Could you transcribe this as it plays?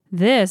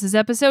This is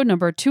episode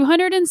number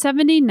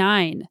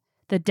 279,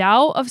 The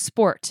Tao of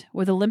Sport,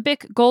 with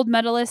Olympic gold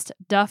medalist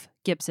Duff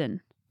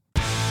Gibson.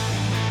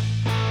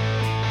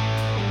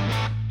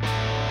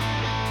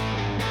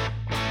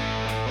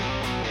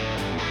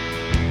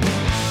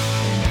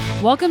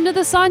 Welcome to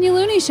the Sonia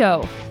Looney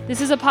Show.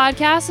 This is a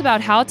podcast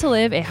about how to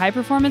live a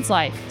high-performance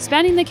life,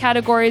 spanning the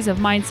categories of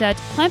mindset,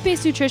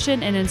 plant-based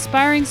nutrition, and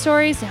inspiring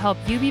stories to help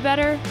you be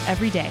better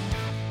every day.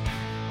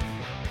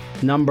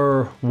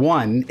 Number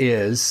one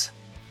is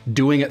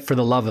doing it for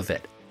the love of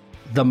it.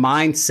 The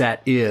mindset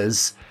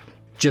is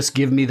just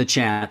give me the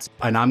chance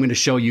and I'm going to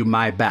show you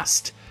my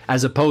best,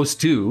 as opposed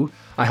to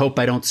I hope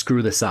I don't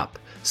screw this up.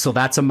 So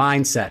that's a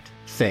mindset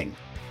thing.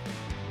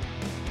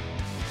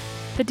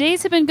 The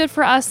days have been good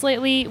for us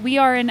lately. We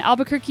are in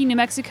Albuquerque, New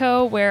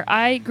Mexico, where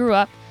I grew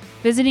up,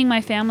 visiting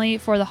my family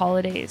for the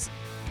holidays.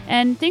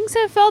 And things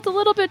have felt a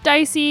little bit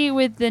dicey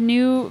with the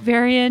new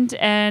variant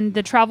and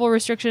the travel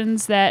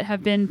restrictions that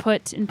have been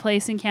put in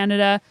place in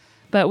Canada.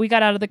 But we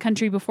got out of the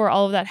country before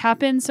all of that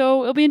happened,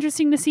 so it'll be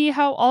interesting to see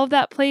how all of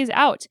that plays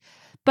out.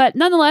 But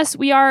nonetheless,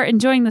 we are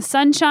enjoying the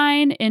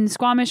sunshine in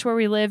Squamish, where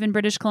we live in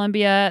British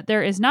Columbia.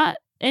 There is not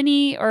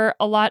any or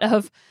a lot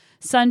of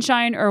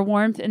sunshine or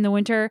warmth in the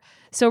winter,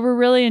 so we're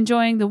really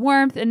enjoying the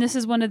warmth, and this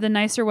is one of the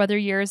nicer weather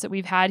years that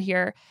we've had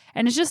here.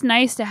 And it's just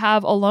nice to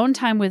have alone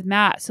time with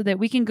Matt so that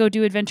we can go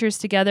do adventures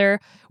together,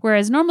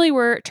 whereas normally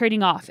we're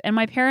trading off. And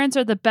my parents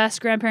are the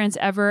best grandparents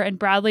ever, and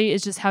Bradley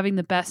is just having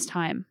the best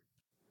time.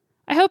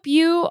 I hope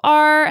you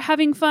are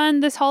having fun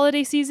this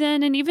holiday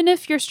season, and even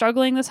if you're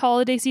struggling this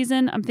holiday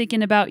season, I'm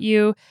thinking about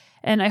you,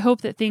 and I hope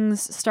that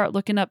things start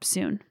looking up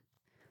soon.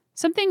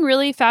 Something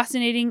really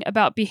fascinating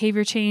about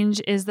behavior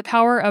change is the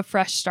power of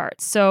fresh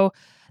starts. So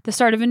the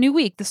start of a new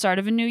week, the start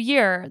of a new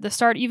year, the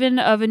start even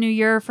of a new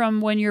year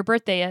from when your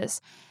birthday is.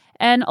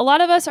 And a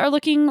lot of us are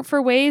looking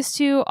for ways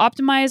to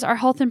optimize our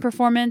health and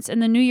performance, and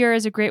the new year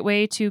is a great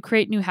way to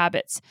create new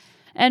habits.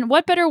 And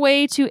what better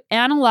way to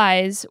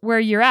analyze where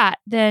you're at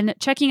than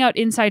checking out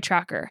Inside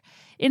Tracker?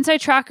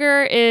 Inside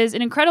Tracker is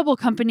an incredible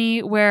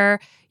company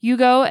where you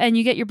go and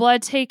you get your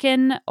blood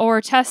taken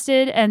or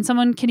tested, and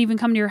someone can even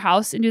come to your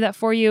house and do that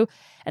for you.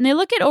 And they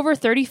look at over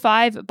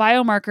 35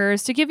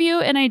 biomarkers to give you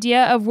an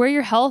idea of where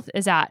your health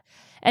is at.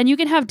 And you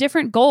can have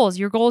different goals.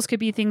 Your goals could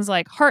be things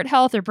like heart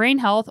health or brain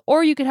health,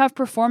 or you could have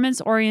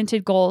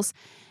performance-oriented goals.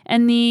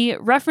 And the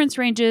reference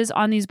ranges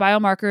on these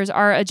biomarkers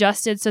are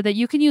adjusted so that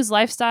you can use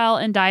lifestyle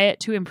and diet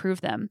to improve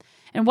them.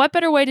 And what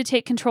better way to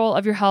take control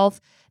of your health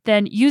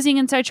than using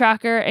Inside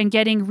Tracker and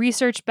getting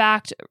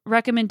research-backed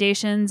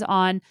recommendations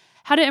on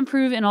how to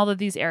improve in all of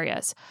these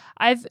areas.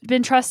 I've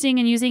been trusting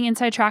and using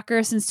Inside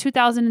Tracker since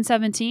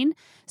 2017.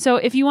 So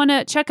if you want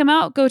to check them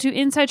out, go to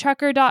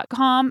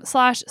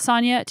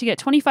insidetracker.com/Sonia to get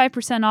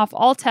 25% off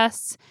all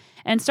tests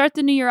and start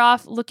the new year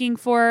off looking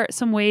for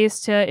some ways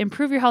to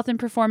improve your health and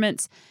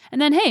performance. And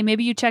then, hey,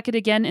 maybe you check it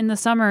again in the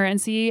summer and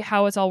see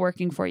how it's all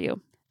working for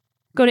you.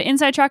 Go to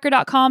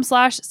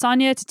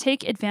insidetracker.com/Sonia to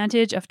take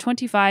advantage of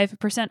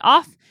 25%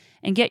 off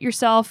and get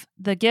yourself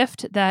the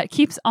gift that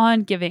keeps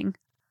on giving.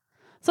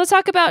 So let's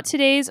talk about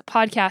today's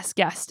podcast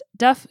guest,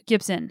 Duff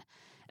Gibson.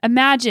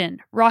 Imagine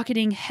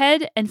rocketing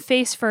head and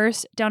face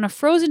first down a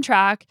frozen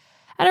track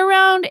at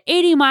around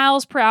 80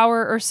 miles per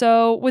hour or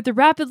so, with the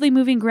rapidly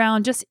moving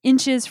ground just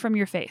inches from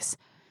your face.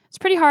 It's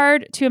pretty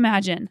hard to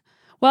imagine.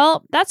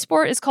 Well, that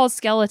sport is called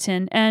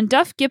skeleton, and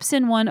Duff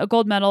Gibson won a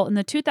gold medal in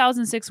the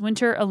 2006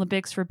 Winter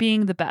Olympics for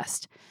being the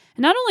best.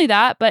 And not only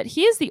that, but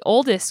he is the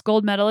oldest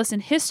gold medalist in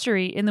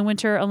history in the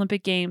Winter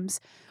Olympic Games,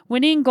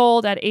 winning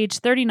gold at age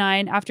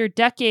 39 after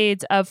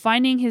decades of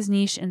finding his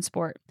niche in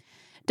sport.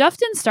 Duff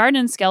didn't start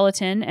in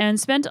skeleton and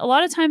spent a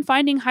lot of time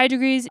finding high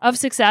degrees of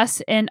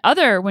success in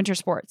other winter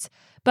sports.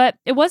 But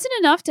it wasn't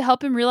enough to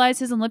help him realize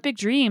his Olympic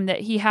dream that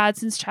he had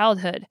since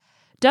childhood.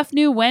 Duff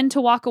knew when to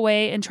walk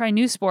away and try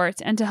new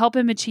sports and to help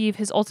him achieve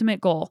his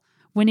ultimate goal,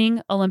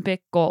 winning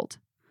Olympic gold.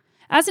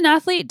 As an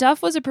athlete,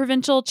 Duff was a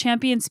provincial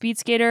champion speed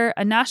skater,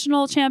 a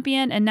national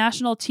champion and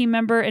national team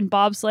member in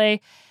bobsleigh,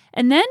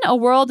 and then a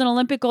world and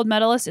Olympic gold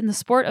medalist in the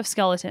sport of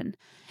skeleton.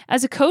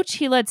 As a coach,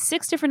 he led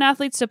 6 different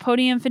athletes to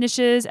podium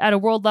finishes at a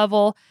world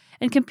level,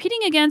 and competing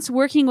against,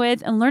 working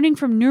with, and learning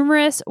from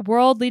numerous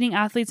world-leading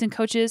athletes and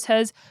coaches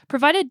has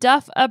provided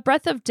Duff a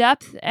breadth of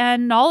depth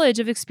and knowledge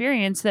of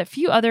experience that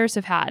few others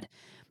have had.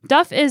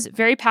 Duff is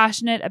very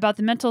passionate about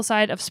the mental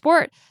side of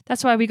sport.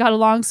 That's why we got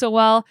along so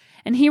well.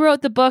 And he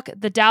wrote the book,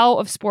 The Tao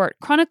of Sport,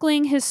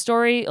 chronicling his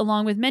story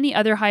along with many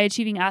other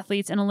high-achieving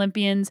athletes and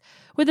Olympians,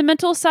 with the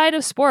mental side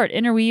of sport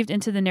interweaved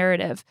into the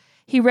narrative.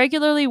 He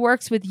regularly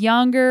works with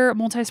younger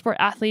multi-sport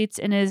athletes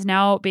and is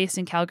now based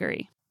in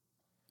Calgary.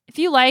 If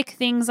you like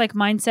things like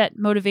mindset,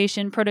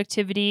 motivation,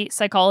 productivity,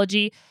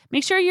 psychology,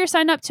 make sure you're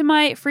signed up to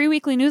my free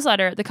weekly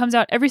newsletter that comes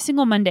out every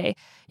single Monday.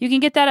 You can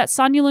get that at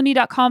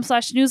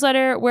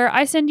sonialooney.com/newsletter, where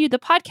I send you the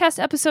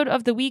podcast episode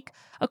of the week,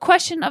 a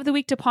question of the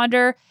week to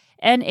ponder,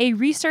 and a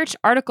research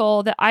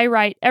article that I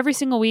write every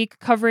single week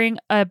covering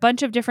a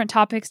bunch of different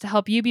topics to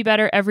help you be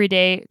better every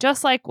day,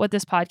 just like what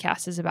this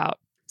podcast is about.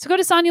 So go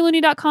to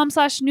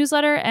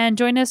sonyalooney.com/newsletter and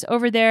join us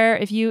over there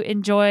if you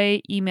enjoy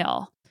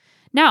email.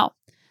 Now,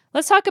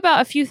 let's talk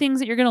about a few things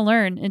that you're going to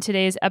learn in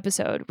today's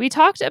episode. We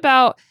talked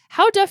about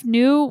how Duff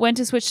knew when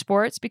to switch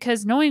sports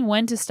because knowing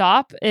when to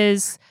stop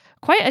is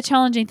quite a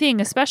challenging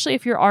thing, especially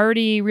if you're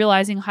already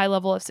realizing a high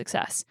level of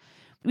success.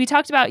 We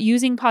talked about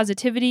using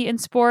positivity in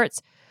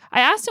sports.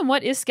 I asked him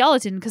what is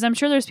skeleton because I'm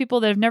sure there's people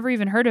that have never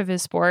even heard of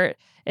his sport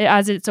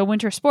as it's a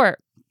winter sport.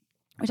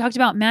 We talked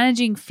about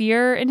managing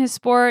fear in his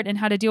sport and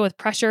how to deal with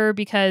pressure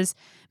because,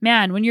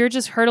 man, when you're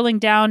just hurtling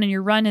down and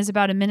your run is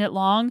about a minute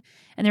long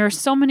and there are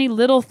so many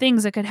little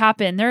things that could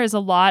happen, there is a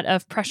lot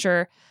of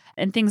pressure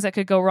and things that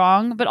could go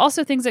wrong, but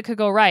also things that could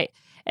go right.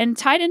 And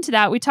tied into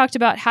that, we talked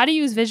about how to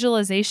use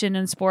visualization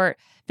in sport.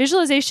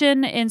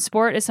 Visualization in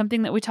sport is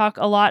something that we talk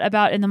a lot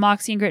about in the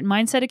Moxie and Grit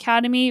Mindset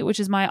Academy, which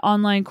is my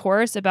online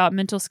course about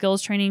mental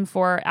skills training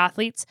for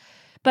athletes.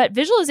 But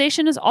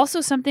visualization is also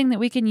something that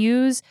we can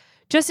use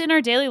just in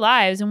our daily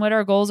lives and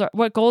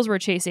what goals we're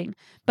chasing.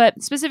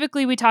 But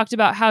specifically, we talked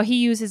about how he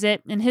uses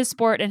it in his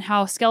sport and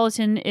how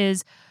skeleton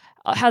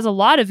has a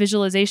lot of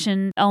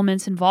visualization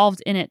elements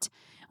involved in it.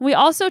 We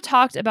also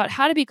talked about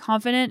how to be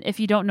confident if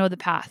you don't know the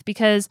path,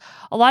 because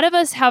a lot of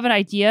us have an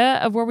idea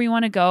of where we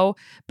want to go,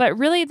 but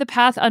really the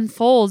path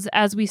unfolds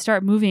as we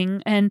start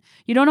moving, and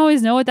you don't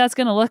always know what that's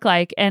going to look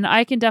like. And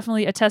I can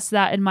definitely attest to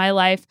that in my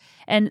life.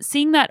 And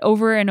seeing that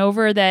over and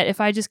over, that if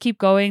I just keep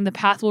going, the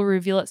path will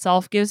reveal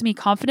itself, gives me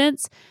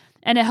confidence.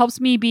 And it helps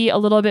me be a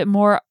little bit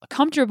more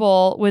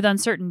comfortable with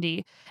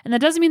uncertainty. And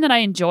that doesn't mean that I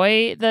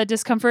enjoy the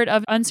discomfort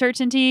of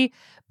uncertainty,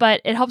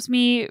 but it helps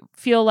me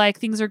feel like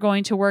things are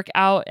going to work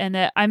out and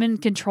that I'm in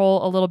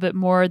control a little bit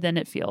more than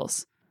it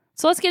feels.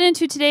 So let's get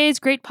into today's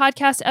great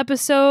podcast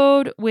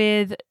episode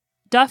with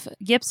Duff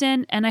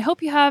Gibson. And I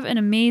hope you have an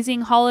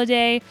amazing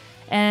holiday.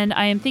 And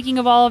I am thinking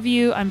of all of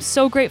you. I'm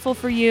so grateful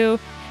for you.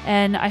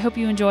 And I hope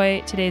you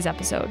enjoy today's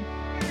episode.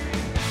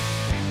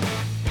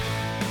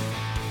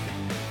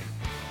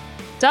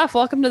 Duff,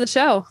 welcome to the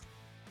show.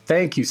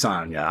 Thank you,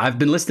 Sonia. I've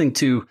been listening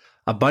to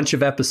a bunch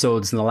of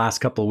episodes in the last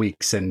couple of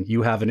weeks, and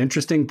you have an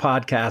interesting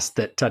podcast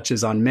that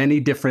touches on many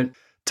different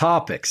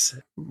topics.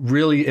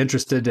 Really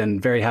interested and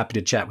very happy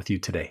to chat with you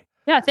today.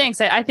 Yeah, thanks.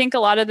 I think a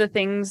lot of the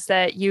things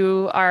that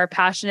you are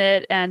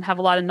passionate and have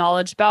a lot of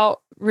knowledge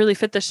about really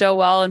fit the show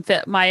well and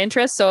fit my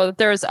interests. So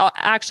there's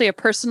actually a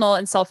personal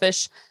and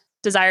selfish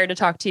desire to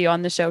talk to you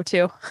on the show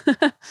too.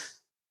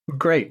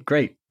 Great.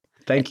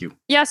 Thank you.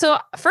 Yeah. So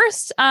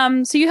first,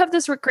 so you have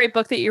this great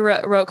book that you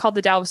wrote called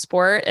The Tao of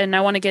Sport. And I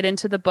want to get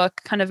into the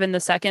book kind of in the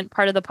second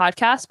part of the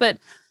podcast. But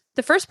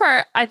the first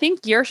part, I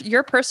think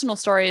your personal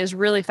story is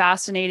really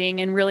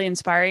fascinating and really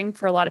inspiring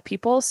for a lot of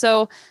people.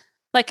 So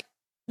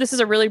this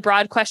is a really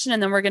broad question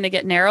and then we're going to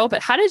get narrow.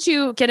 But how did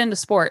you get into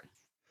sport?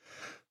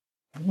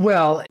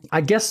 Well,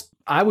 I guess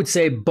I would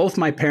say both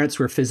my parents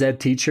were phys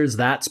ed teachers.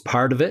 That's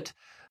part of it.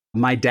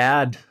 My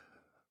dad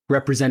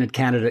represented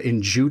Canada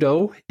in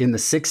judo in the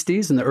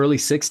 60s, in the early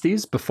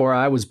 60s, before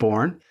I was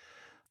born.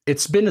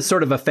 It's been a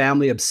sort of a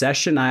family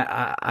obsession.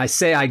 I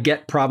say I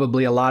get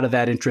probably a lot of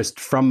that interest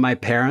from my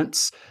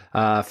parents,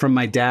 from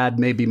my dad,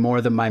 maybe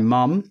more than my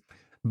mom.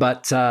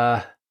 But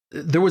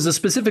there was a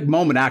specific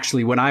moment,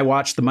 actually, when I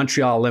watched the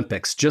Montreal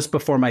Olympics just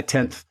before my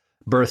 10th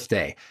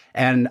birthday.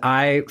 And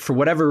for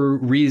whatever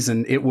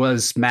reason, it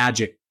was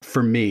magic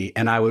for me.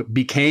 And I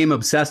became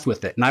obsessed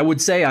with it. And I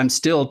would say I'm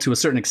still, to a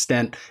certain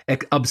extent,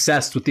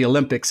 obsessed with the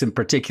Olympics in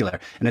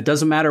particular. And it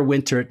doesn't matter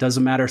winter, it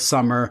doesn't matter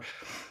summer.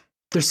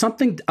 There's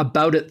something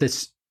about it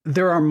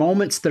there are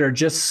moments that are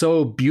just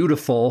so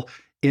beautiful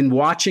in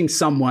watching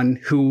someone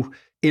who,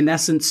 in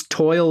essence,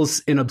 toils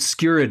in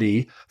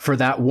obscurity for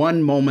that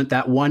one moment,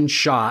 that one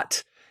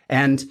shot.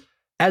 And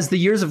as the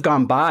years have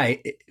gone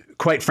by,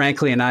 quite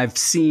frankly, and I've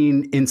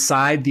seen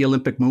inside the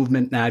Olympic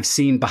movement and I've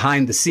seen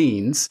behind the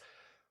scenes,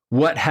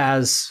 what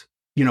has,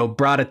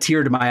 brought a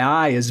tear to my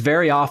eye is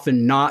very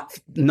often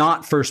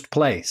not first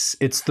place.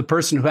 It's the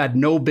person who had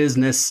no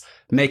business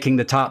making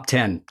the top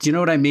 10. Do you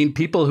know what I mean?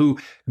 People who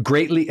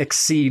greatly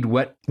exceed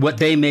what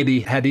they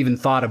maybe had even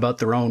thought about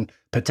their own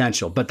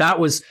potential. But that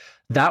was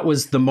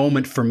the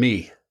moment for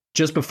me,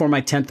 just before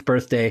my 10th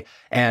birthday.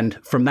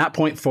 And from that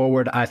point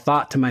forward, I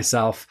thought to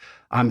myself,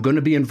 I'm going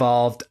to be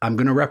involved. I'm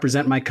going to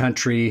represent my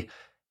country.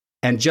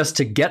 And just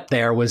to get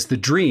there was the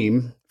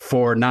dream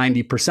for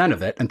 90%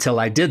 of it until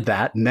I did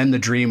that. And then the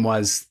dream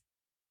was,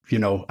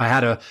 I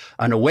had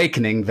an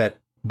awakening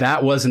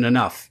that wasn't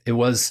enough. It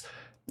was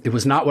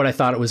not what I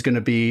thought it was going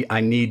to be. I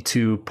need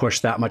to push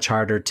that much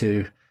harder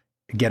to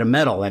get a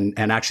medal and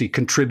actually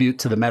contribute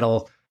to the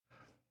medal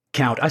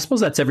count. I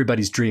suppose that's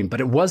everybody's dream,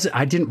 but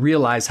I didn't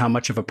realize how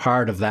much of a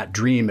part of that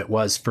dream it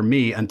was for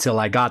me until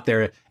I got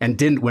there and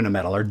didn't win a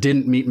medal or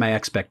didn't meet my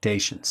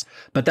expectations.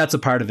 But that's a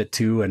part of it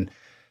too. And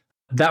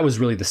that was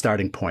really the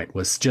starting point,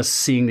 was just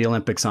seeing the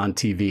Olympics on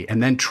TV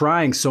and then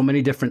trying so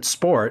many different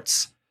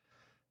sports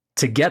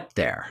to get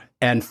there.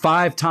 And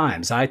 5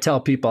 times, I tell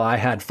people I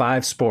had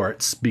 5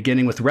 sports,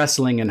 beginning with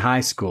wrestling in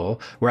high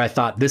school, where I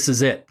thought, this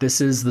is it.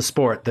 This is the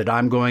sport that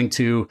I'm going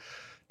to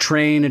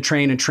train and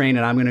train and train,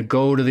 and I'm going to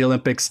go to the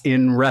Olympics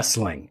in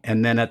wrestling.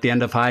 And then at the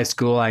end of high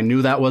school, I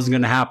knew that wasn't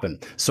going to happen.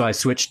 So I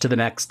switched to the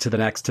next, to the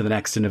next, to the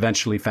next, and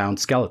eventually found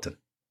skeleton.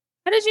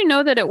 How did you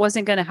know that it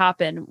wasn't going to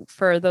happen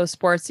for those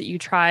sports that you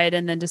tried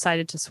and then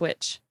decided to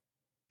switch?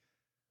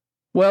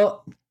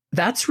 Well,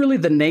 that's really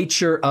the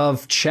nature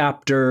of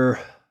chapter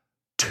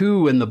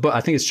 2 in the book.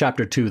 I think it's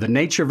chapter 2, the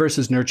nature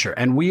versus nurture.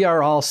 And we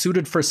are all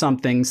suited for some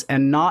things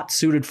and not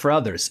suited for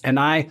others. And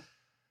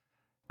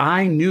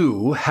I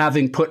knew,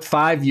 having put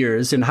 5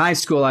 years in high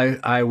school,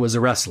 I was a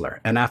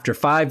wrestler. And after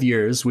 5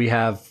 years, we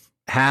have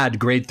had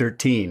grade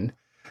 13,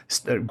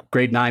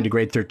 grade 9 to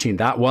grade 13.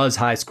 That was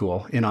high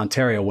school in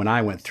Ontario when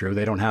I went through.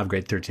 They don't have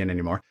grade 13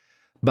 anymore.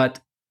 But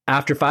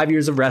after 5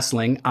 years of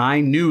wrestling, I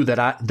knew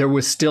that there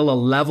was still a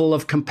level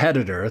of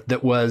competitor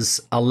that was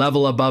a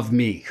level above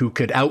me, who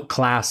could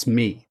outclass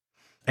me.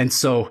 And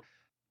so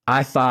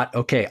I thought,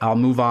 okay, I'll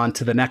move on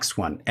to the next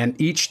one. And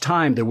each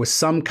time there was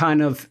some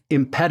kind of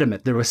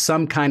impediment. There was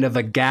some kind of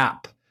a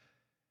gap.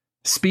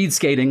 Speed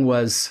skating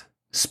was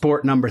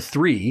sport number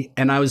 3,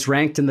 and I was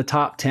ranked in the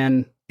top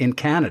 10 in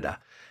Canada.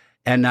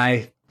 And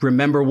I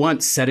remember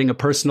once setting a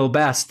personal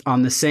best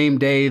on the same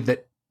day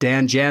that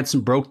Dan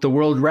Jansen broke the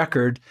world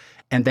record.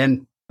 And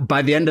then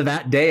by the end of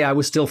that day, I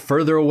was still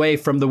further away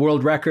from the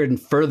world record and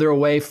further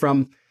away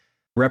from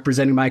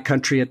representing my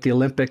country at the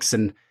Olympics.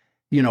 And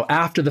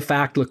after the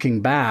fact,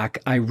 looking back,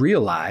 I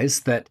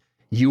realized that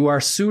you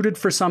are suited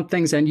for some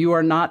things and you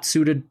are not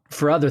suited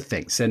for other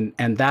things. And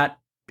that,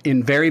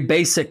 in very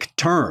basic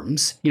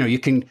terms, you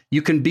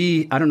can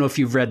be, I don't know if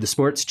you've read The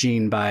Sports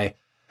Gene by,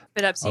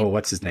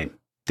 what's his name?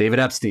 David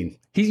Epstein.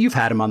 You've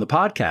had him on the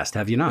podcast,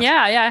 have you not?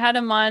 Yeah. I had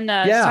him on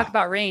to talk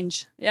about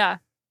range. Yeah.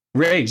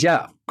 Range,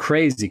 yeah.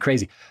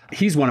 Crazy.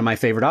 He's one of my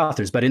favorite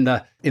authors, but in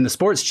the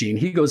Sports Gene,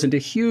 he goes into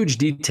huge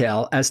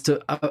detail as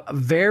to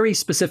very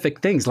specific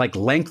things like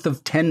length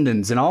of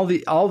tendons and all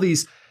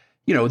these,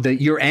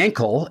 your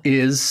ankle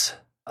is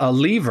a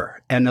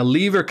lever, and a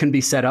lever can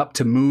be set up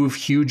to move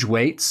huge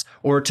weights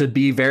or to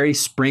be very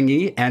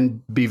springy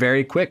and be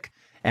very quick.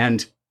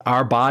 And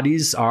our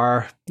bodies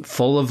are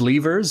full of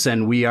levers,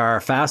 and we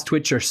are fast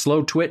twitch or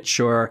slow twitch,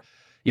 or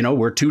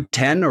we're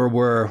 210 or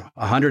we're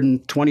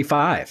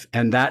 125.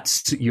 And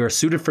you're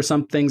suited for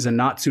some things and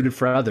not suited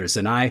for others.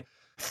 And I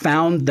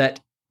found that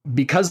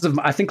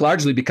I think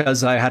largely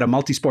because I had a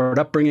multi-sport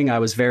upbringing, I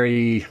was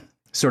very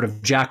sort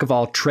of jack of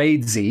all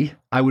tradesy.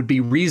 I would be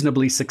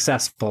reasonably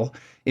successful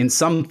in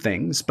some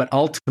things, but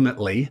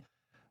ultimately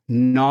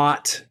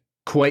not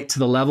quite to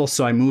the level.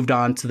 So I moved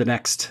on to the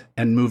next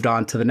and moved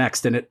on to the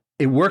next. And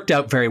it worked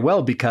out very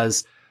well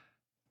because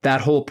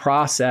that whole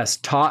process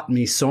taught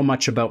me so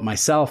much about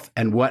myself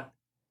and what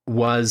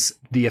was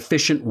the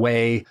efficient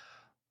way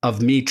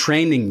of me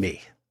training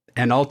me.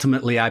 And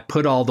ultimately, I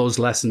put all those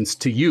lessons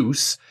to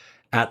use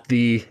at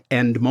the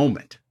end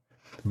moment.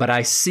 But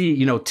I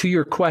see, to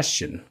your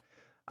question,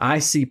 I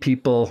see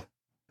people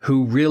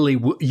who really,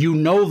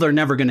 they're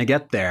never going to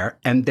get there,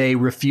 and they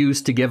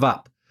refuse to give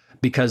up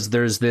because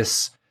there's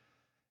this,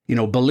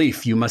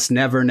 belief you must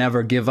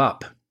never give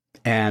up.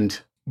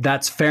 And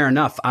that's fair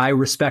enough. I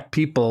respect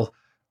people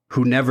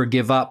who never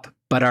give up,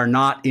 but are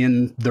not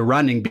in the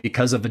running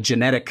because of a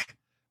genetic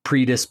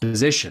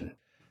predisposition.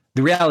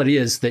 The reality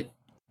is that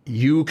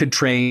you could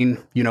train,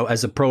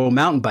 as a pro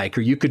mountain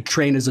biker, you could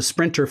train as a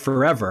sprinter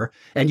forever,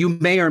 and you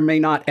may or may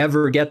not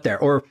ever get there.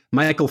 Or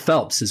Michael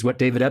Phelps is what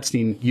David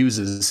Epstein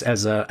uses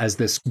as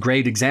this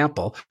great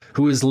example,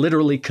 who is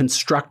literally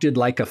constructed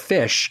like a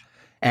fish,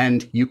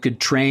 and you could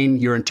train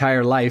your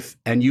entire life,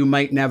 and you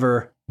might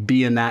never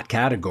be in that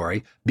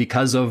category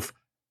because of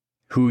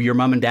who your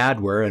mom and dad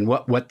were and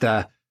what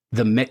the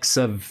mix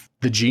of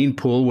the gene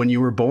pool when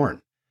you were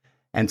born.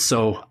 And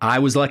so I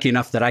was lucky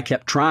enough that I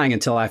kept trying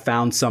until I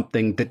found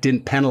something that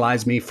didn't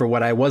penalize me for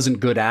what I wasn't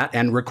good at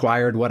and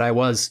required what I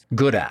was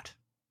good at.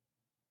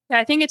 Yeah,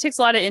 I think it takes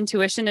a lot of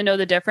intuition to know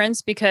the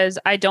difference, because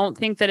I don't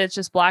think that it's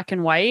just black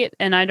and white.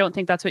 And I don't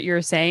think that's what you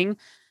were saying.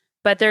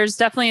 But there's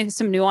definitely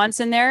some nuance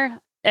in there.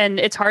 And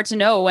it's hard to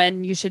know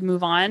when you should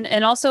move on.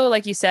 And also,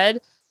 like you said,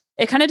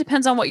 it kind of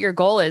depends on what your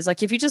goal is.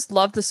 Like if you just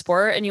love the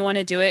sport and you want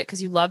to do it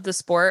because you love the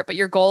sport, but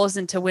your goal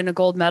isn't to win a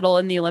gold medal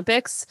in the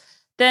Olympics,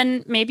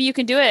 then maybe you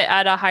can do it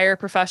at a higher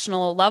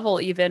professional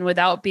level, even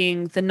without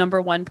being the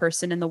number one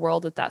person in the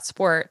world at that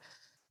sport.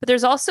 But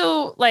there's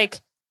also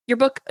your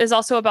book is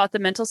also about the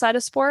mental side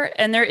of sport.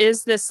 And there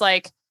is this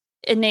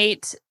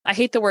innate, I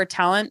hate the word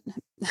talent.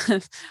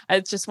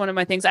 It's just one of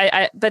my things.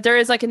 But there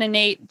is an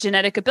innate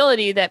genetic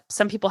ability that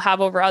some people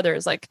have over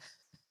others. Like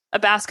a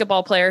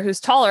basketball player who's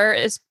taller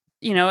is,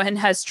 and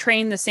has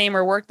trained the same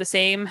or worked the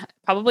same,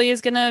 probably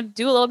is going to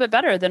do a little bit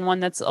better than one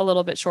that's a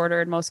little bit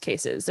shorter in most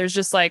cases. There's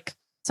just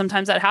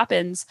sometimes that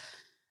happens.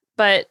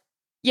 But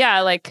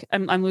yeah,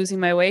 I'm losing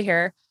my way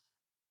here.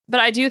 But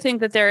I do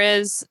think that there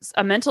is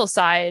a mental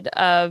side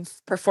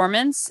of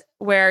performance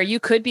where you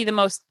could be the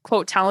most,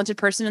 quote, talented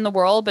person in the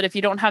world. But if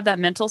you don't have that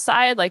mental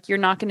side, you're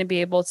not going to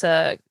be able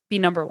to be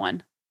number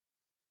one.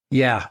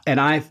 Yeah.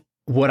 And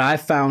what I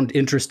found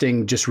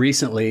interesting just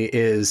recently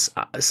is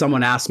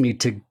someone asked me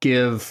to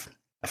give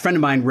a friend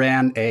of mine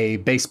ran a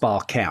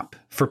baseball camp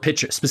for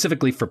pitchers,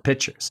 specifically for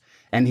pitchers.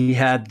 And he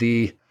had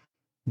the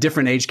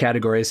different age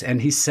categories.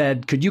 And he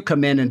said, could you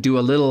come in and do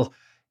a little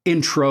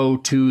intro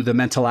to the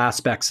mental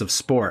aspects of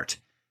sport?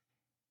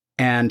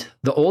 And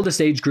the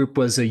oldest age group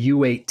was a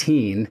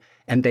U18.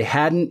 And they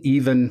hadn't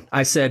even,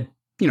 I said,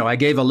 I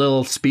gave a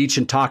little speech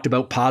and talked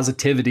about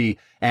positivity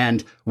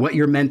and what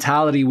your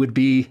mentality would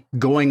be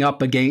going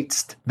up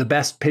against the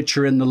best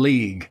pitcher in the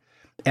league.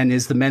 And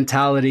is the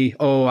mentality,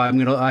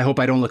 I hope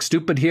I don't look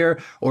stupid here?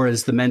 Or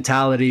is the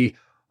mentality,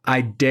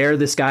 I dare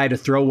this guy to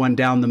throw one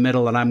down the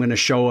middle and I'm going to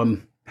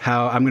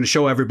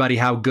show everybody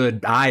how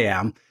good I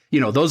am.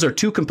 Those are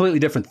two completely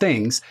different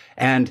things.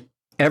 And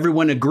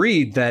everyone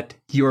agreed that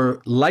your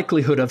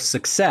likelihood of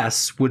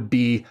success would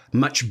be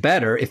much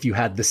better if you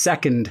had the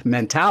second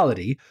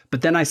mentality.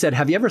 But then I said,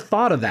 have you ever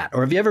thought of that?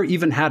 Or have you ever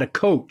even had a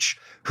coach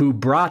who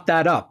brought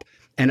that up?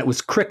 And it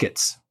was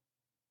crickets.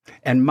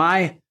 And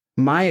my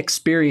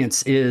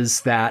experience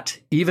is that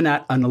even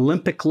at an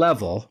Olympic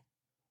level,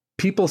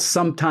 people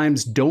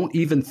sometimes don't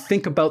even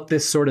think about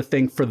this sort of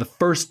thing for the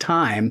first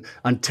time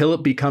until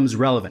it becomes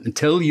relevant,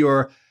 until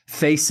you're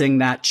facing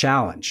that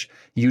challenge.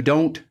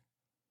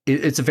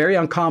 It's a very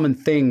uncommon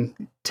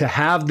thing to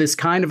have this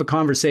kind of a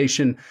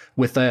conversation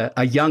with a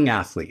young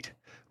athlete,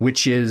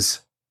 which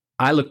is,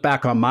 I look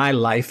back on my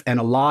life and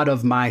a lot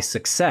of my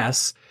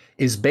success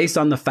is based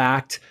on the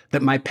fact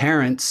that my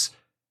parents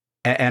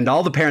and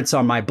all the parents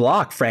on my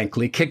block,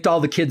 frankly, kicked all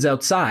the kids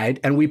outside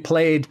and we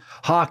played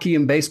hockey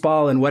and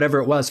baseball and whatever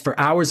it was for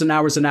hours and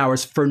hours and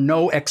hours for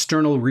no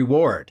external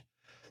reward.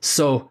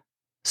 So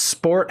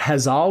sport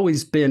has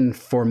always been,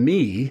 for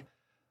me,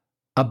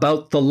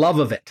 about the love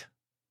of it.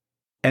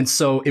 And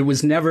so it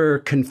was never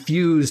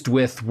confused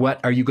with what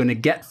are you going to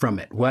get from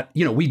it?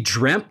 We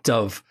dreamt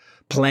of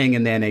playing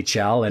in the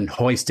NHL and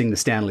hoisting the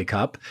Stanley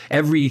Cup.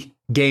 Every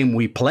game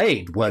we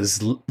played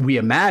we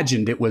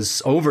imagined it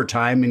was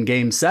overtime in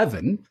Game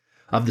 7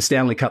 of the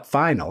Stanley Cup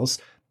Finals,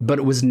 but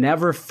there was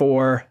never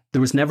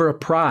a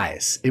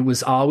prize. It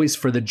was always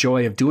for the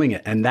joy of doing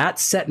it. And that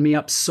set me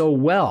up so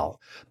well.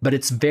 But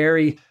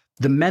the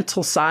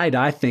mental side,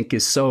 I think,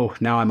 is so,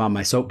 now I'm on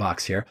my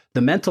soapbox here.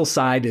 The mental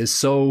side is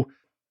so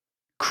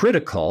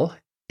critical.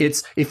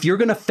 If you're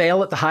going to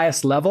fail at the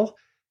highest level,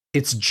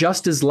 it's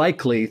just as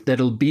likely that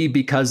it'll be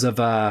because of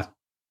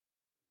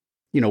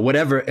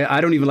whatever.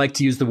 I don't even like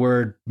to use the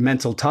word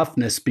mental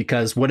toughness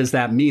because what does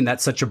that mean?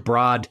 That's such a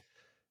broad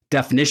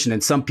definition.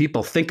 And some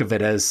people think of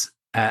it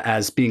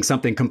as being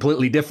something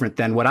completely different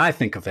than what I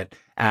think of it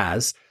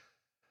as.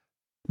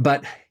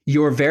 But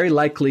you're very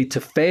likely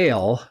to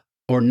fail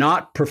or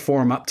not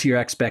perform up to your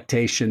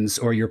expectations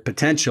or your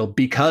potential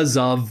because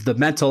of the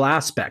mental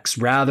aspects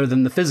rather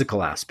than the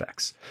physical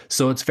aspects.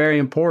 So it's very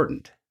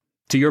important,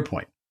 to your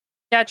point.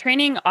 Yeah,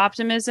 training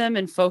optimism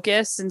and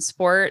focus in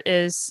sport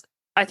is,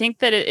 I think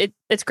that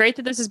it's great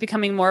that this is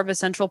becoming more of a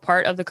central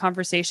part of the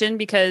conversation,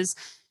 because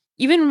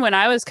even when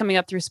I was coming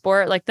up through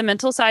sport, like the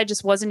mental side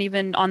just wasn't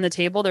even on the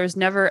table. There was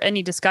never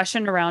any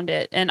discussion around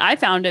it. And I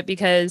found it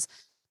because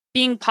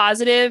being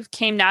positive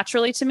came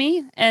naturally to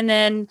me. And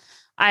then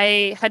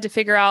I had to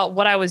figure out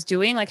what I was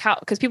doing,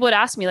 because people would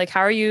ask me, how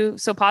are you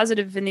so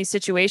positive in these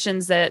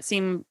situations that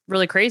seem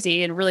really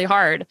crazy and really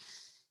hard?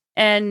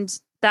 And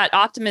that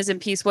optimism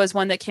piece was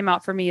one that came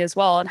out for me as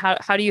well. And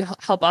how do you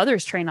help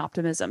others train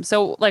optimism?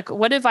 So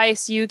what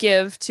advice you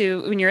give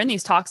to, when you're in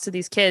these talks to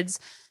these kids,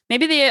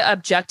 maybe they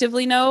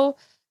objectively know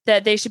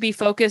that they should be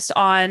focused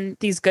on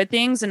these good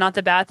things and not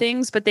the bad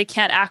things, but they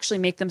can't actually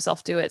make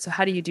themselves do it. So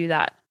how do you do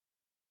that?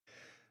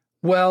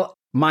 Well,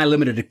 my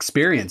limited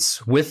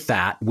experience with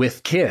that,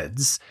 with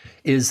kids,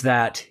 is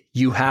that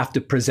you have to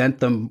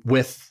present them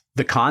with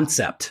the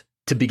concept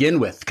to begin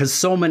with, because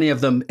so many of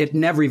them, it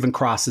never even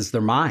crosses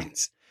their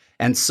minds.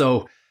 And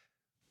so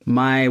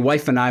my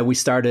wife and I, we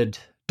started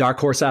Dark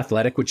Horse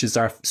Athletic, which is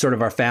our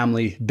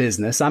family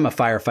business. I'm a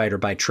firefighter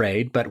by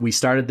trade, but we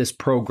started this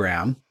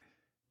program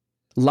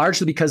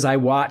largely because I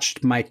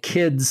watched my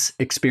kids'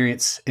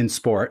 experience in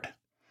sport,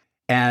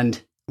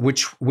 and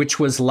which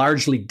was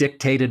largely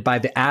dictated by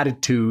the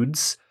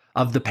attitudes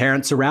of the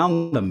parents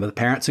around them, the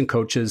parents and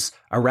coaches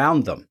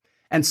around them.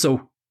 And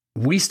so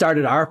we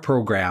started our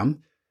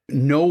program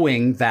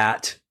knowing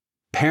that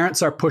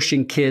parents are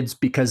pushing kids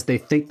because they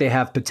think they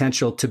have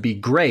potential to be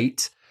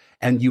great,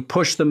 and you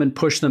push them, and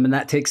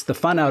that takes the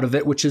fun out of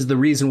it, which is the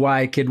reason why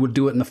a kid would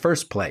do it in the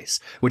first place,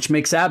 which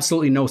makes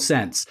absolutely no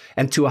sense.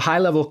 And to a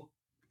high-level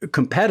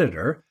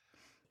competitor,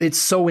 it's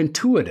so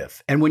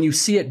intuitive. And when you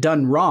see it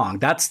done wrong,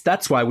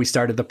 that's why we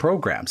started the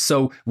program.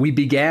 So we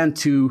began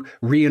to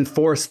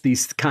reinforce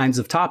these kinds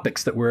of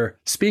topics that we're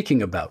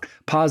speaking about: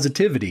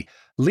 positivity,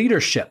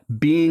 leadership,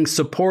 being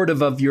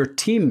supportive of your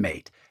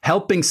teammate,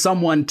 helping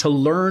someone to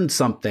learn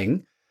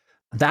something.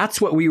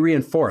 That's what we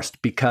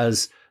reinforced,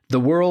 because the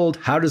world,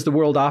 how does the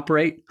world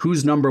operate?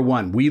 Who's number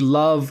one? We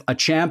love a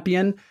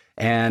champion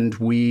and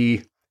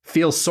we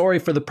feel sorry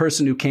for the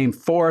person who came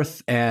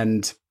fourth.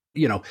 And,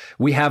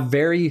 we have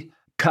very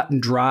cut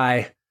and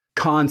dry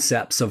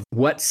concepts of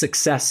what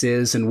success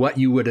is and what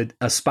you would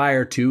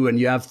aspire to. And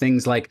you have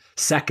things like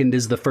second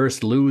is the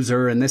first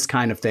loser and this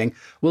kind of thing.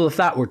 Well, if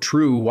that were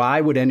true,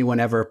 why would anyone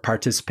ever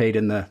participate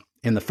in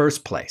the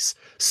first place?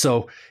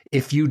 So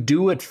if you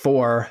do it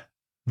for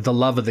the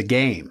love of the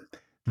game,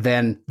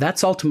 then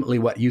that's ultimately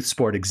what youth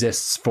sport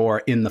exists for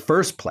in the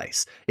first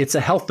place. It's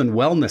a health and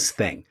wellness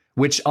thing,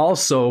 which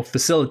also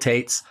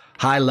facilitates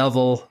high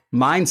level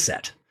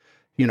mindset,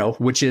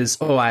 which is,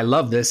 oh, I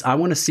love this. I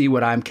want to see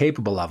what I'm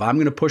capable of. I'm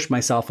going to push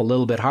myself a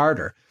little bit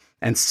harder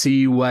and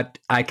see what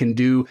I can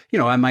do.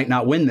 I might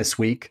not win this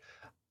week.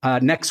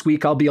 Next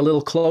week, I'll be a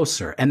little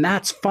closer. And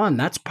that's fun.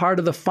 That's part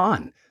of the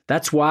fun.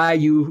 That's why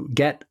you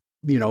get,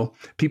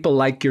 people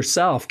like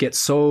yourself get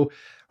so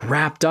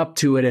wrapped up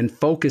to it and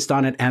focused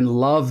on it and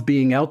love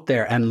being out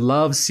there and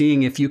love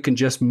seeing if you can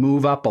just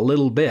move up a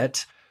little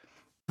bit.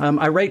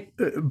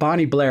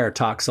 Bonnie Blair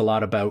talks a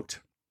lot about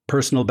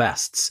personal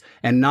bests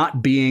and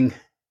not being,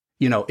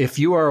 if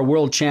you are a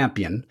world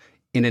champion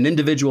in an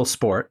individual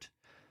sport,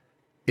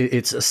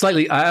 it's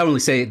slightly, I only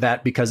say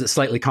that because it's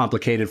slightly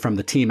complicated from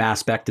the team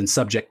aspect and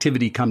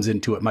subjectivity comes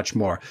into it much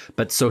more.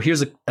 But so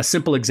here's a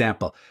simple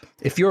example.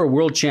 If you're a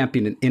world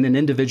champion in an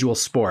individual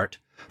sport,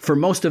 for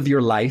most of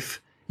your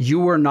life, you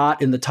were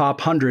not in the top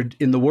 100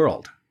 in the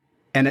world.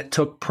 And it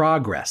took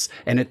progress.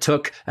 And it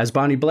took, as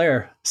Bonnie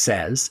Blair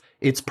says,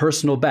 it's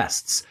personal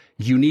bests.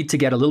 You need to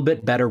get a little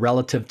bit better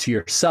relative to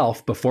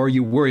yourself before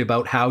you worry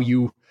about how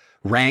you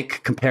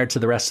rank compared to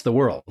the rest of the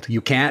world.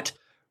 You can't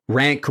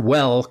rank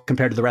well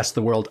compared to the rest of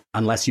the world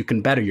unless you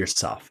can better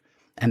yourself.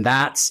 And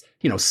that's,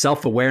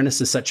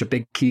 self-awareness is such a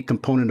big key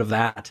component of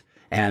that,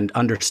 and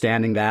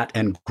understanding that,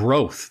 and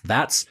growth.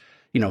 That's,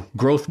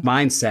 growth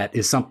mindset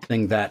is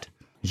something that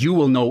you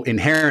will know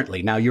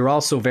inherently. Now, you're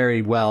also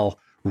very well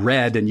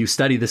read and you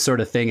study this sort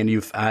of thing,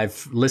 and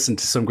I've listened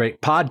to some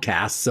great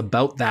podcasts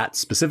about that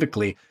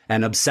specifically,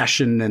 and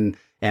obsession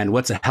and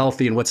what's a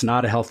healthy and what's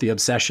not a healthy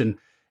obsession.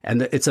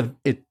 And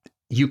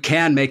you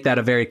can make that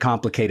a very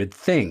complicated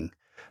thing,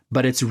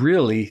 but it's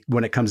really,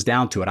 when it comes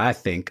down to it, I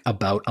think,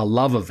 about a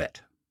love of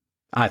it.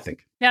 I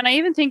think. Yeah, and I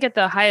even think at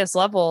the highest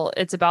level,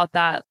 it's about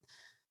that.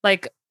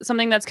 Like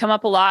something that's come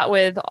up a lot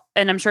with,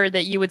 and I'm sure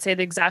that you would say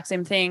the exact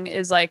same thing,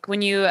 is like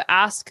when you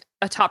ask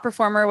a top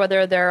performer,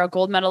 whether they're a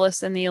gold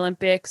medalist in the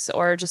Olympics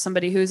or just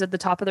somebody who's at the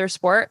top of their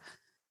sport,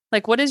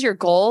 like, what is your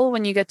goal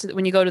when you go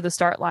to the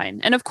start line?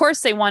 And of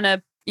course they want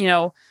to,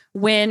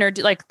 win or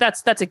do, like,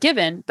 that's a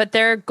given, but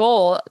their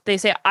goal, they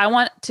say, I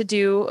want to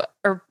do,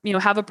 or,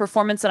 have a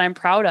performance that I'm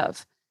proud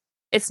of.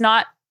 It's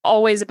not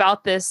always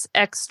about this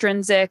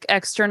extrinsic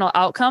external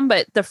outcome,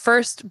 but the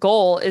first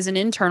goal is an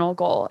internal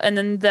goal. And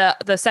then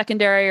the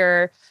secondary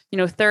or,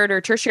 third or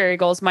tertiary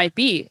goals might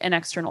be an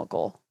external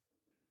goal.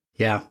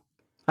 Yeah.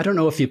 I don't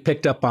know if you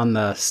picked up on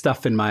the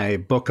stuff in my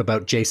book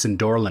about Jason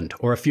Dorland,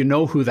 or if you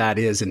know who that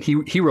is. And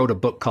he wrote a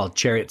book called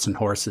Chariots and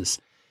Horses.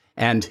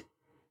 And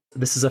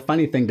this is a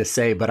funny thing to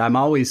say, but I'm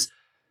always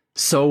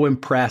so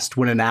impressed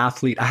when an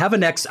athlete, I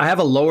have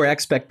a lower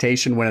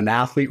expectation when an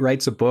athlete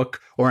writes a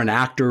book or an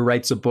actor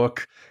writes a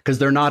book, because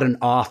they're not an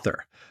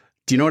author.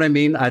 Do you know what I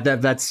mean?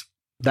 That's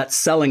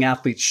selling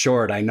athletes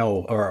short, I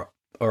know,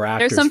 or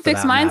actors. There's some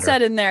fixed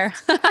mindset in there.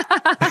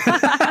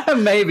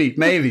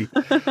 Maybe.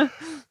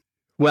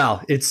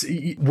 Well, it's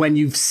when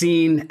you've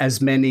seen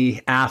as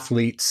many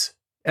athletes,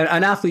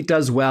 an athlete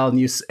does well,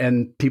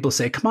 and people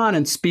say, "Come on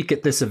and speak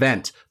at this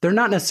event." They're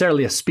not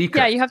necessarily a speaker.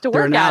 Yeah, you have to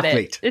work at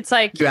it. It's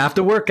like you have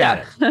to work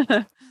at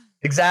it.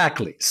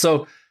 Exactly.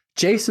 So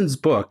Jason's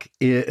book,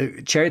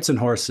 Chariots and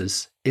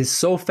Horses, is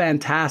so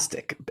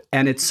fantastic,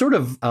 and it's sort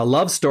of a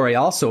love story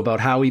also about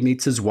how he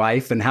meets his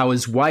wife, and how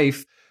his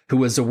wife, who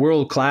was a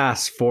world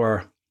class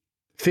for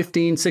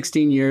 15,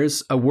 16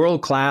 years, a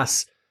world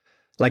class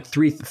like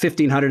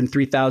 1,500 and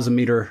 3,000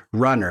 meter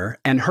runner.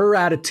 And her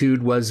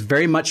attitude was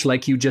very much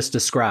like you just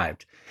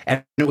described.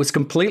 And it was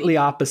completely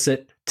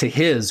opposite to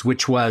his,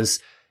 which was,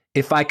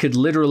 if I could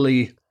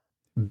literally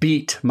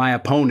beat my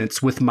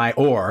opponents with my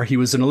oar, he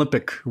was an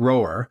Olympic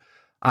rower,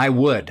 I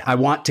would. I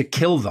want to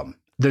kill them.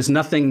 There's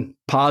nothing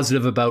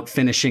positive about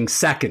finishing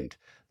second.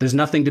 There's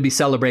nothing to be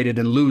celebrated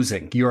in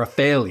losing. You're a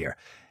failure.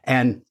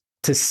 And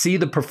to see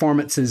the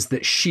performances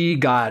that she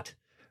got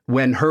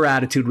when her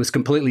attitude was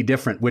completely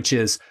different, which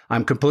is,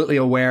 I'm completely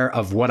aware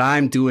of what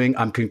I'm doing.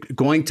 I'm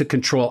going to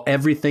control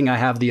everything I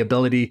have the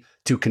ability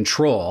to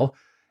control,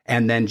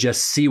 and then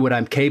just see what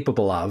I'm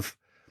capable of.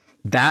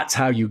 That's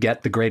how you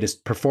get the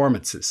greatest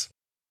performances.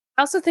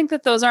 I also think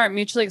that those aren't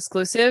mutually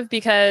exclusive,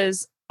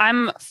 because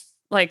I'm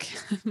like,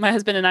 my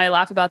husband and I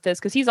laugh about this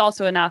because he's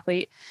also an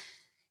athlete.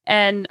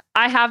 And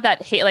I have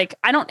that hate, like,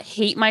 I don't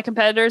hate my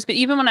competitors, but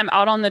even when I'm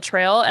out on the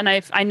trail and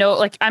I know,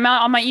 like, I'm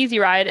out on my easy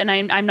ride and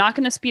I'm not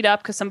going to speed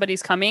up because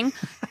somebody's coming,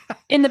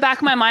 in the back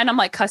of my mind, I'm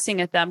like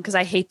cussing at them because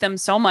I hate them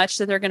so much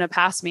that they're going to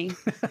pass me,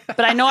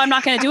 but I know I'm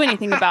not going to do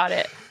anything about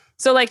it.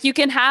 So like, you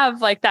can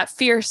have like that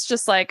fierce,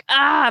 just like,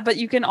 but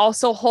you can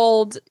also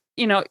hold,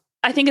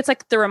 I think it's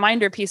like the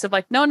reminder piece of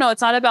like, no,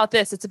 it's not about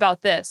this. It's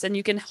about this. And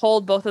you can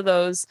hold both of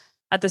those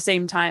at the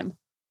same time.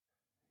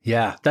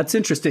 Yeah, that's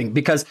interesting,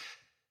 because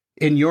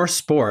in your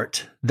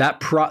sport,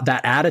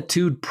 that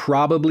attitude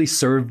probably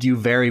served you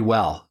very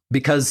well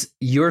because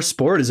your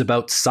sport is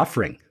about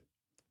suffering,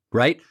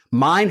 right?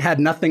 Mine had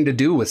nothing to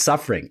do with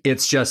suffering.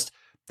 It's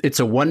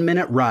a 1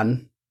 minute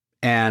run,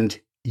 and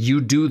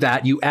you do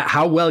that.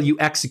 How well you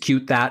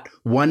execute that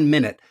 1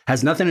 minute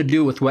has nothing to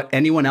do with what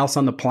anyone else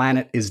on the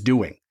planet is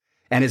doing.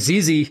 And it's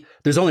easy.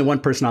 There's only one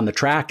person on the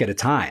track at a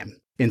time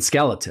in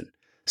skeleton.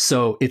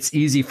 So it's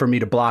easy for me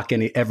to block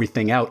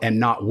everything out and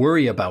not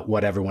worry about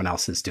what everyone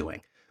else is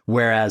doing.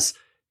 Whereas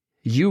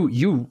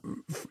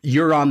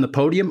you're on the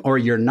podium or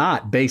you're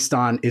not based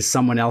on, is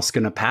someone else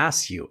going to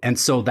pass you? And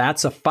so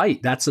that's a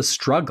fight. That's a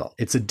struggle.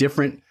 It's a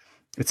different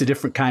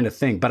kind of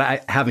thing.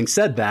 But having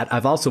said that,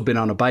 I've also been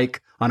on a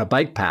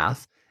bike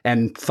path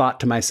and thought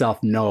to myself,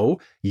 no,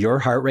 your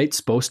heart rate's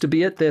supposed to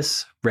be at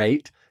this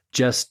rate.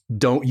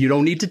 You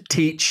don't need to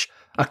teach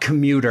a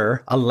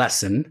commuter a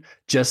lesson.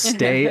 Just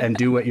stay and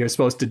do what you're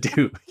supposed to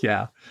do.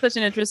 Yeah. Such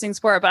an interesting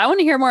sport. But I want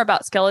to hear more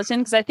about skeleton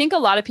because I think a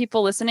lot of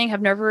people listening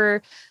have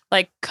never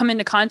come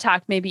into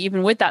contact maybe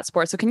even with that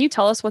sport. So can you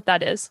tell us what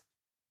that is?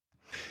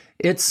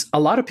 It's a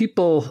lot of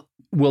people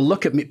will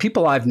look at me.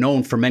 People I've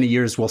known for many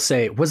years will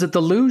say, was it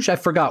the luge? I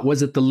forgot.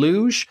 Was it the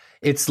luge?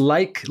 It's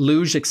like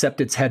luge,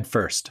 except it's head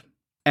first.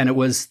 And it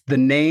was the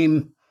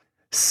name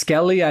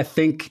Skelly, I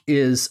think,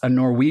 is a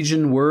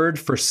Norwegian word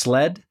for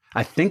sled.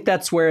 I think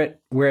that's where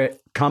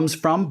it comes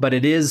from, but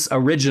it is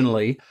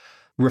originally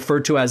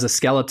referred to as a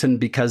skeleton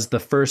because the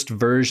first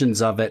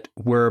versions of it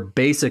were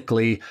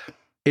basically,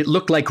 it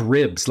looked like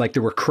ribs, like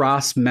there were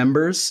cross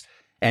members,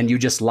 and you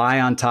just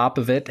lie on top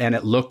of it, and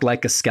it looked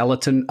like a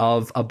skeleton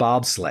of a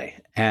bobsleigh.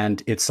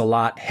 And it's a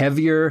lot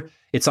heavier.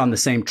 It's on the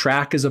same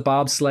track as a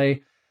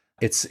bobsleigh.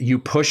 You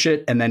push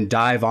it and then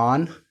dive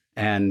on.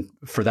 And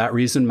for that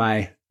reason,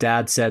 my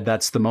dad said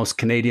that's the most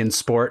Canadian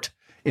sport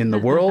in the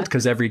world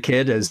because every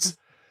kid has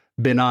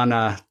been on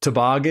a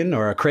toboggan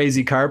or a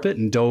crazy carpet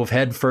and dove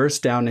head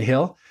first down a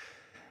hill.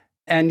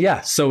 And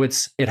yeah, so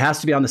it has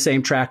to be on the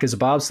same track as a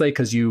bobsleigh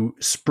because you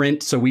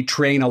sprint. So we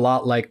train a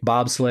lot like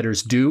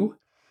bobsledders do,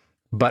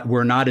 but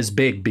we're not as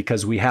big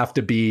because we have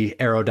to be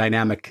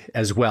aerodynamic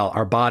as well.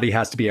 Our body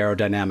has to be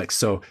aerodynamic.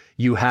 So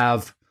you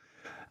have,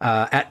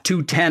 at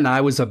 210,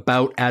 I was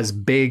about as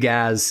big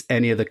as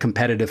any of the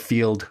competitive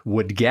field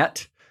would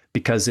get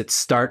because it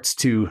starts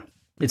to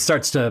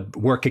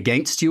work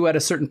against you at a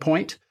certain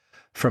point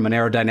from an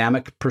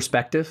aerodynamic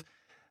perspective,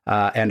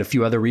 and a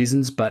few other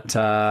reasons. But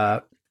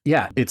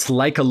yeah, it's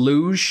like a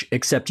luge,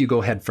 except you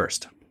go head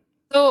first.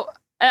 So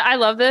I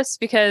love this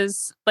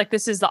because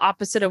this is the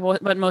opposite of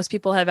what most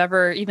people have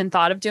ever even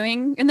thought of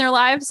doing in their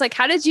lives.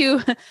 How did you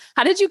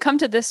come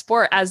to this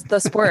sport as the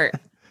sport?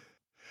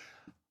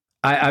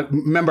 I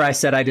remember I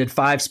said I did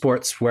 5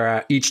 sports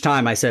where each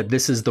time I said,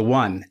 this is the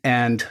one.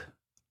 And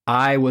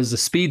I was a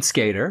speed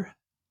skater,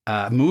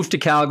 moved to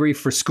Calgary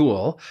for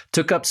school,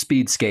 took up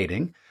speed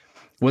skating,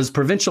 was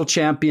provincial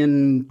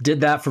champion,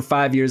 did that for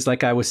 5 years,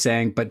 like I was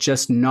saying, but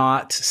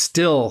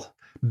still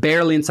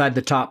barely inside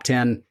the top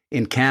 10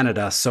 in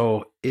Canada.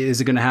 So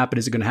is it going to happen?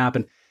 Is it going to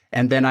happen?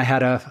 And then I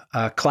had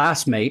a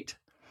classmate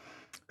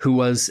who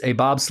was a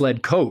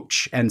bobsled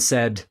coach and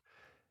said,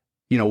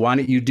 why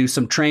don't you do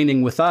some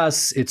training with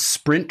us? It's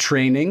sprint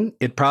training.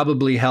 It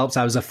probably helps.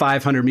 I was a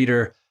 500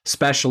 meter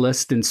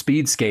specialist in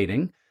speed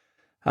skating.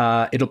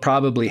 It'll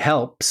probably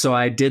help. So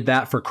I did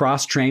that for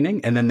cross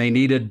training, and then they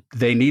needed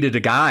a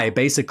guy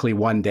basically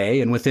one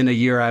day. And within a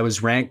year, I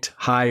was ranked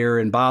higher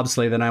in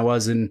bobsleigh than I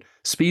was in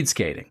speed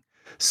skating.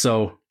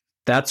 So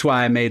that's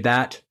why I made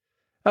that.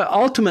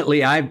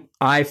 Ultimately,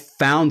 I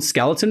found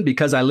skeleton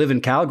because I live in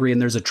Calgary and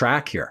there's a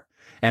track here,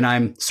 and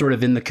I'm sort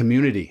of in the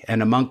community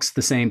and amongst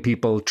the same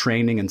people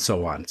training and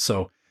so on.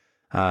 So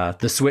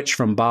the switch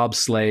from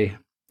bobsleigh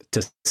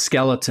to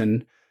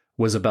skeleton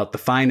was about the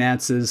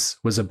finances,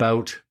 was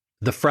about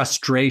the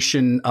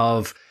frustration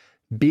of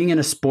being in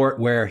a sport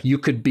where you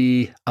could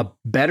be a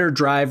better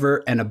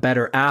driver and a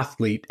better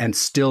athlete and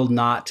still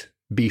not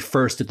be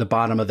first at the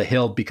bottom of the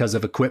hill because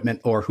of equipment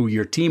or who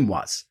your team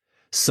was.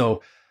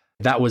 So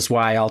that was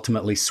why I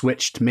ultimately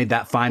made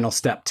that final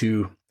step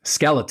to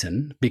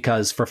skeleton,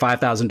 because for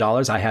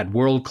 $5,000, I had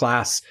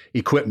world-class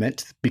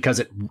equipment because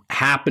it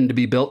happened to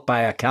be built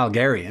by a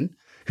Calgarian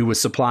who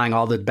was supplying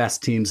all the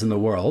best teams in the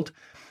world.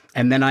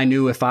 And then I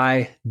knew if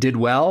I did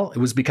well, it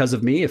was because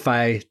of me. If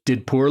I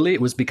did poorly, it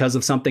was because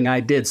of something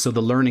I did. So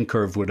the learning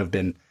curve would have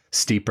been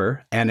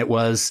steeper. And it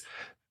was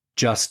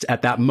just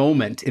at that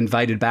moment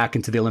invited back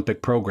into the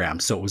Olympic program.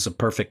 So it was a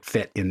perfect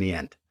fit in the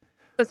end.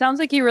 So it sounds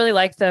like you really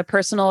like the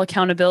personal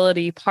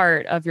accountability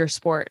part of your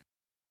sport.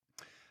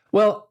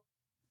 Well,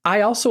 I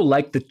also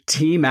like the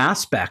team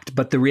aspect,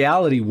 but the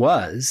reality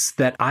was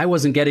that I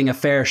wasn't getting a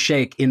fair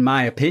shake, in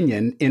my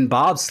opinion, in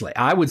bobsleigh.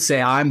 I would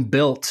say I'm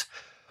built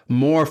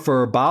more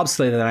for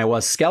bobsleigh than I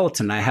was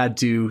skeleton. I had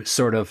to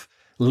sort of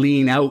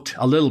lean out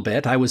a little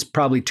bit. I was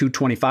probably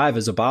 225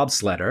 as a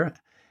bobsledder.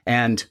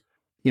 And,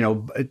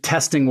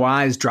 testing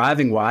wise,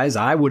 driving wise,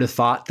 I would have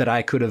thought that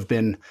I could have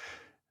been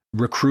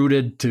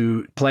recruited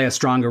to play a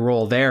stronger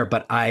role there.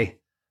 But I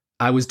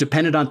was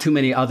dependent on too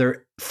many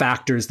other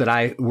factors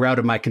that were out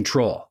of my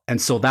control.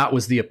 And so that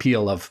was the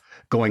appeal of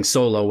going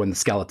solo in the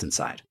skeleton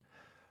side.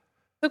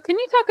 So can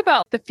you talk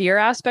about the fear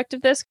aspect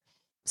of this?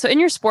 So in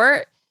your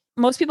sport,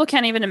 most people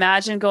can't even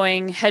imagine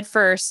going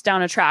headfirst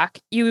down a track.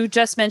 You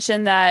just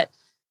mentioned that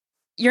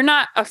you're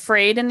not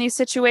afraid in these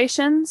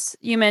situations.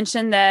 You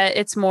mentioned that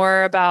it's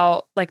more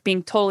about like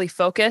being totally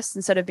focused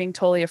instead of being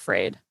totally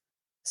afraid.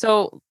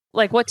 So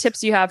like what tips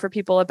do you have for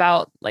people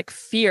about like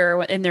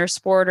fear in their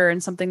sport or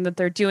in something that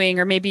they're doing,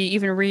 or maybe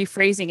even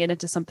rephrasing it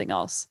into something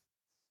else?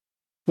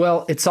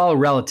 Well, it's all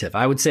relative.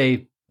 I would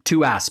say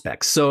two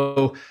aspects.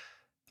 So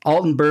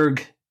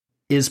Altenburg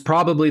is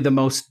probably the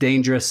most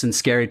dangerous and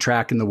scary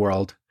track in the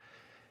world.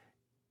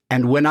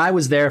 And when I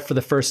was there for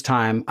the first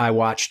time, I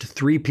watched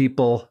 3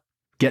 people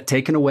get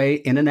taken away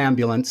in an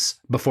ambulance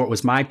before it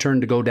was my turn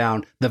to go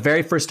down. The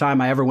very first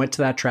time I ever went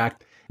to that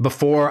track,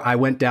 before I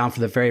went down for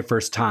the very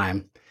first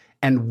time.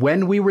 And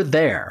when we were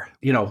there,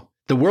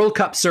 the World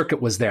Cup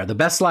circuit was there, the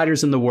best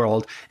sliders in the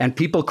world, and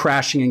people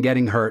crashing and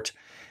getting hurt.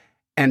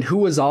 And who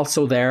was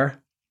also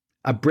there?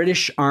 A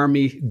British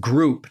Army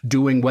group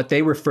doing what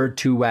they referred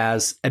to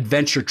as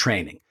adventure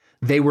training.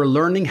 They were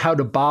learning how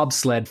to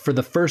bobsled for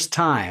the first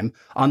time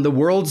on the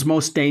world's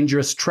most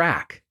dangerous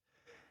track.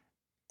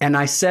 And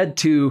I said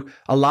to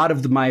a lot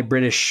of my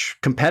British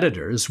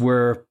competitors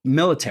were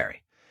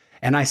military.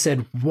 And I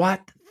said,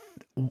 what?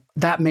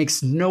 That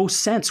makes no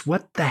sense.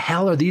 What the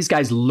hell are these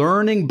guys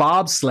learning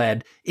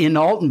bobsled in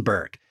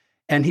Altenburg?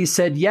 And he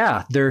said,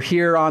 yeah, they're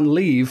here on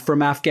leave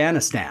from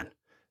Afghanistan.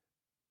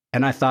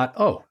 And I thought,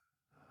 oh,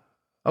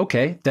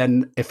 okay,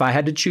 then if I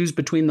had to choose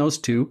between those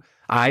two,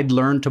 I'd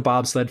learn to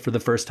bobsled for the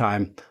first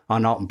time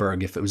on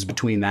Altenburg if it was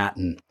between that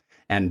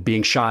and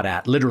being shot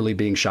at, literally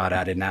being shot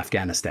at in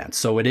Afghanistan.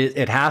 So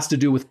it has to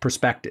do with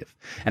perspective,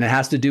 and it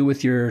has to do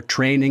with your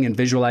training and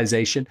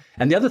visualization.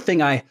 And the other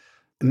thing I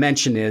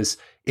mention is,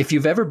 if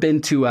you've ever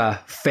been to a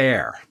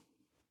fair,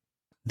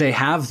 they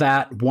have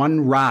that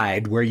one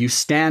ride where you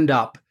stand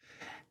up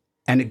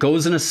and it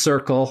goes in a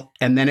circle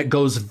and then it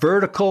goes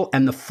vertical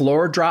and the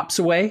floor drops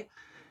away.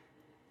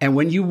 And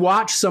when you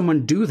watch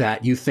someone do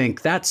that, you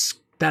think that's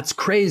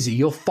crazy.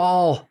 You'll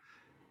fall.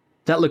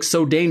 That looks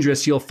so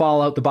dangerous. You'll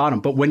fall out the bottom.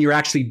 But when you're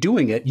actually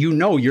doing it,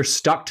 you're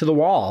stuck to the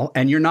wall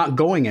and you're not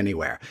going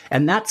anywhere.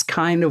 And that's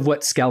kind of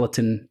what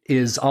skeleton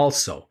is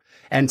also.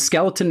 And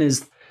skeleton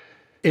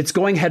it's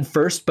going head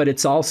first, but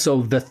it's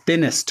also the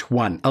thinnest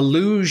one. A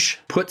luge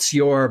puts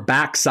your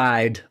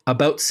backside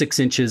about 6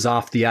 inches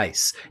off the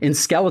ice. In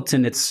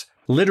skeleton, it's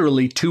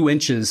literally 2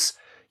 inches.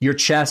 Your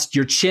chest,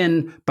 your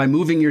chin, by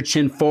moving your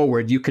chin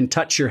forward, you can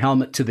touch your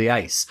helmet to the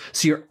ice.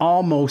 So you're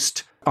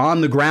almost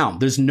on the ground.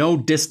 There's no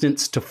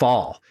distance to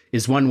fall,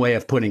 is one way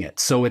of putting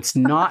it. So it's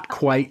not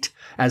quite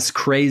as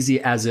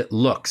crazy as it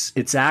looks.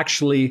 It's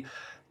actually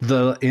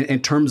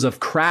in terms of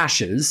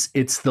crashes,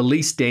 it's the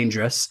least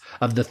dangerous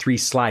of the 3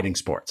 sliding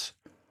sports.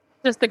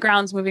 Just the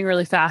ground's moving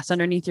really fast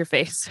underneath your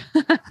face.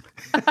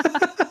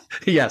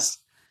 Yes.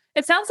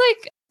 It sounds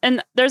like,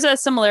 and there's a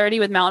similarity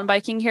with mountain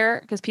biking here,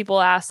 because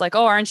people ask like,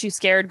 oh, aren't you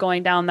scared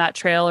going down that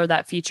trail or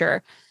that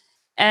feature?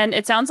 And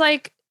it sounds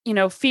like,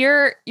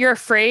 fear, you're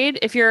afraid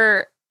if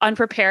you're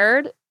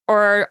unprepared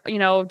or,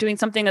 doing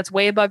something that's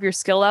way above your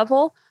skill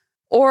level,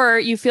 or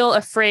you feel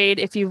afraid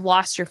if you've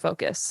lost your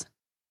focus.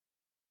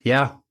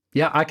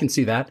 Yeah, I can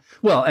see that.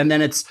 Well, and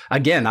then it's,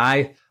 again,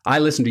 I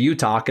listen to you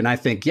talk and I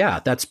think, yeah,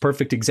 that's a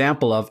perfect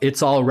example of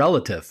it's all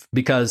relative,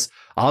 because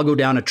I'll go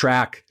down a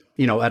track,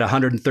 at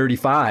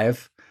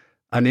 135,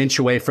 an inch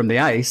away from the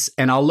ice,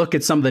 and I'll look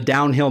at some of the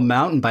downhill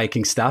mountain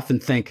biking stuff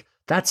and think,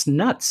 that's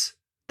nuts.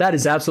 That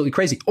is absolutely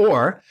crazy.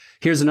 Or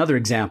here's another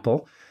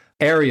example.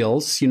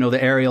 Aerials,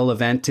 the aerial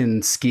event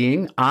in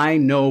skiing. I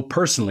know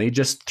personally,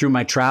 just through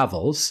my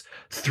travels,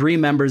 3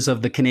 members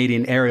of the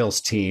Canadian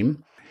aerials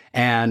team,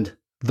 and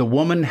the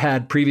woman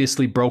had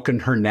previously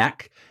broken her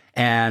neck,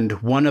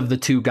 and one of the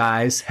 2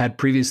 guys had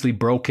previously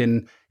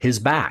broken his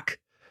back.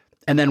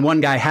 And then one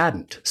guy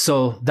hadn't.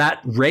 So that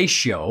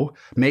ratio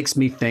makes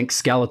me think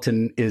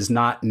skeleton is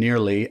not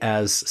nearly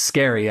as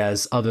scary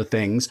as other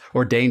things,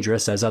 or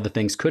dangerous as other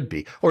things could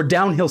be. Or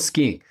downhill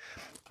skiing.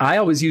 I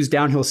always use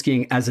downhill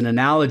skiing as an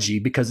analogy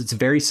because it's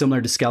very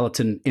similar to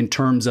skeleton in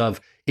terms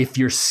of if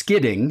you're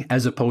skidding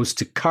as opposed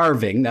to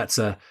carving, that's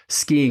a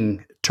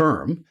skiing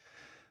term,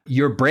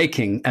 you're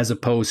braking as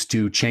opposed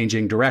to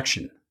changing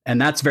direction.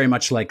 And that's very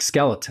much like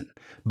skeleton.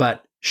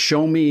 But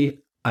show me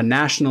a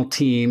national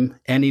team,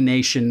 any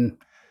nation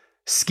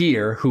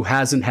skier who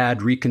hasn't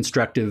had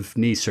reconstructive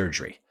knee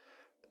surgery.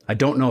 I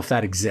don't know if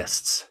that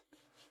exists.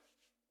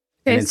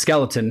 Okay. And in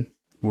skeleton,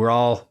 we're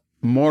all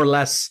more or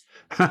less,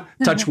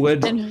 touch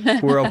wood,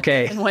 we're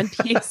okay. In one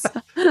piece.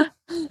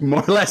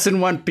 More or less in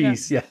one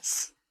piece, yeah.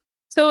 Yes.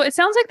 So it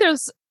sounds like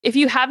if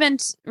you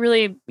haven't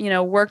really,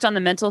 worked on the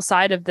mental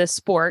side of this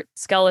sport,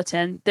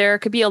 skeleton, there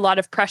could be a lot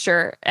of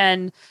pressure.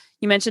 And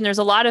you mentioned there's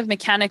a lot of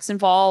mechanics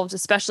involved,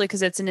 especially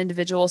because it's an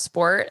individual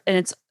sport. And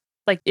it's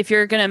like, if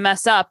you're going to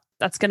mess up,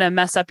 that's going to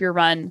mess up your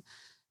run.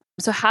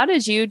 So how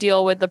did you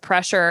deal with the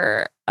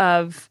pressure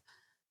of,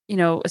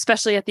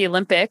 especially at the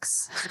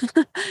Olympics,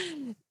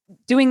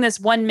 doing this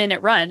 1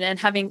 minute run and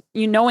having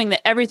you knowing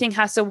that everything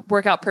has to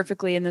work out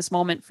perfectly in this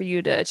moment for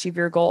you to achieve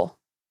your goal?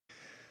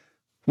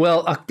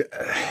 Well,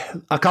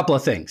 a couple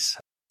of things.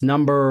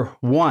 Number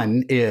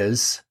one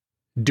is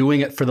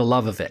doing it for the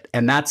love of it.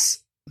 And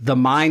that's the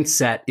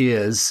mindset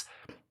is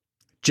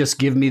just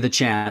give me the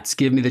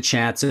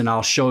chance, and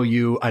I'll show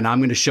you, and I'm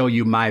going to show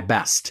you my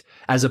best,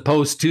 as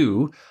opposed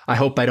to, I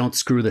hope I don't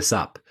screw this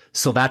up.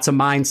 So that's a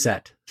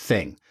mindset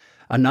thing.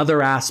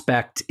 Another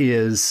aspect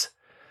is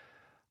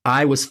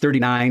I was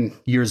 39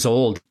 years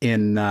old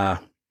in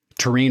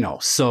Torino.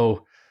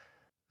 So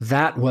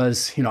that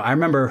was, I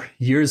remember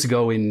years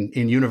ago in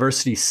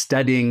university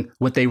studying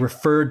what they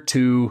referred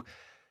to,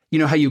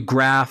 how you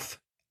graph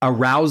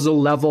arousal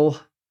level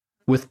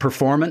with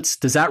performance.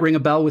 Does that ring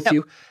a bell with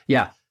you?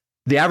 Yeah.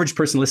 The average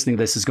person listening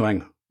to this is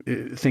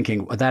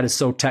thinking, well, that is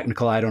so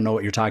technical, I don't know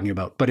what you're talking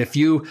about. But if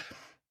you,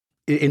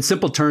 in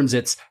simple terms,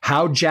 it's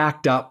how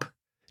jacked up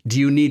do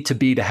you need to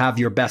be to have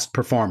your best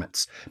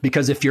performance?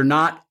 Because if you're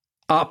not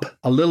up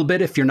a little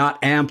bit, if you're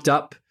not amped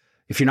up,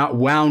 if you're not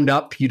wound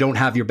up, you don't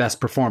have your best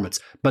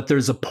performance. But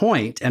there's a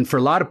point, and for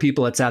a lot of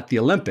people, it's at the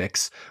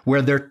Olympics,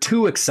 where they're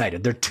too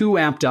excited, they're too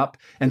amped up.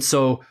 And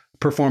so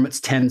performance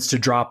tends to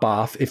drop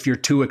off if you're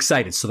too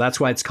excited. So that's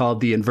why it's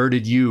called the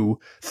inverted U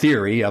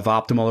theory of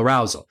optimal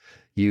arousal.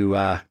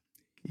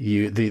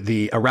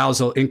 The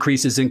arousal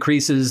increases,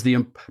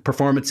 the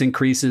performance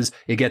increases,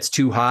 it gets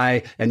too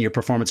high, and your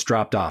performance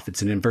dropped off.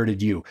 It's an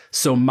inverted U.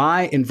 So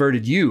my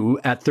inverted U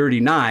at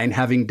 39,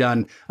 having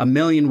done a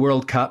million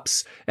World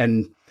Cups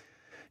and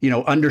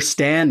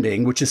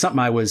understanding, which is something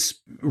I was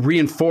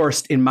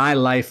reinforced in my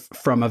life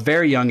from a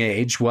very young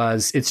age,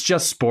 was it's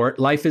just sport.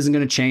 Life isn't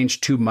going to change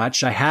too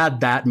much. I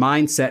had that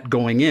mindset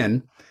going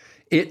in.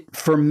 It,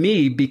 for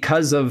me,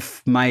 because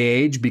of my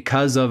age,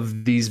 because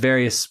of these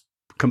various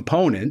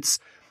components,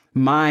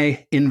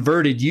 my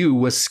inverted U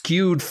was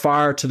skewed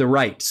far to the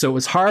right. So it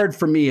was hard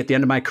for me at the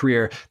end of my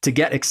career to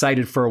get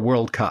excited for a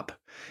World Cup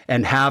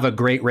and have a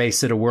great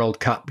race at a World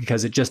Cup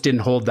because it just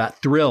didn't hold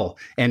that thrill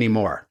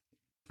anymore.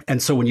 And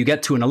so when you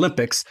get to an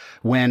Olympics,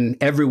 when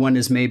everyone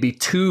is maybe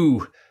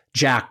too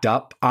jacked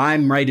up,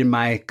 I'm right in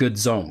my good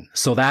zone.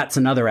 So that's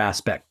another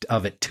aspect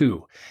of it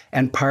too.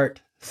 And part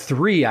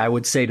three, I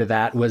would say to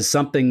that, was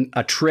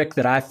a trick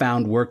that I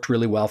found worked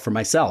really well for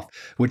myself,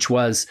 which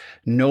was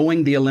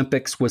knowing the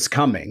Olympics was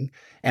coming.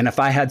 And if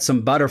I had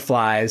some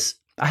butterflies,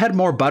 I had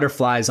more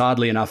butterflies,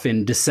 oddly enough,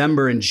 in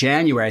December and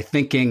January,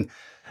 thinking,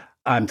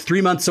 I'm 3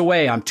 months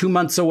away, I'm 2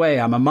 months away,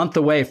 I'm a month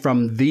away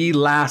from the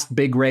last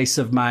big race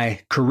of my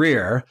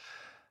career.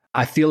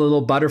 I feel a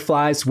little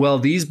butterflies. Well,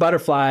 these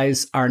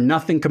butterflies are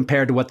nothing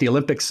compared to what the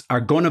Olympics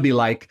are going to be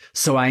like.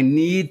 So I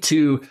need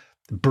to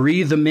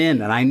breathe them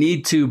in and I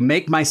need to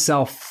make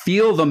myself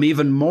feel them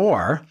even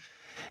more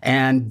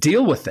and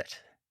deal with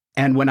it.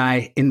 And when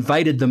I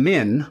invited them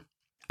in,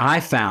 I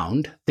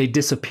found they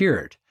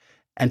disappeared.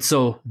 And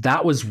so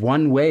that was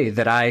one way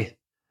that I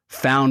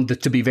found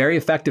that to be very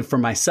effective for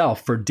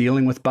myself for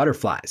dealing with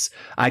butterflies.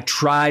 I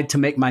tried to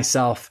make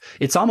myself,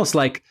 it's almost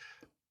like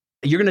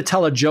you're going to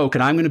tell a joke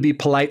and I'm going to be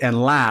polite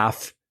and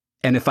laugh.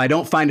 And if I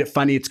don't find it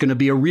funny, it's going to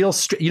be a real,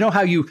 you know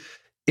how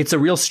it's a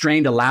real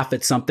strain to laugh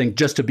at something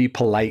just to be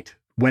polite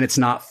when it's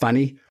not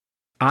funny.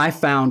 I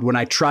found when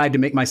I tried to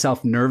make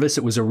myself nervous,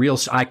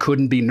 I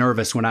couldn't be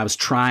nervous when I was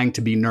trying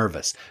to be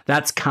nervous.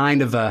 That's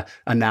kind of a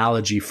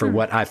analogy for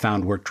what I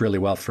found worked really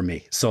well for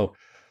me. So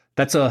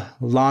that's a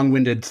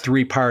long-winded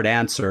 3-part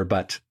answer,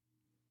 but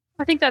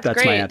I think that's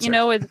great.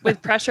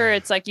 With pressure,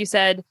 it's like you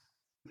said,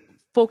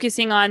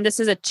 focusing on this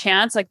is a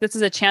chance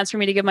for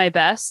me to give my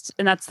best.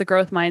 And that's the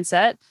growth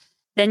mindset.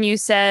 Then you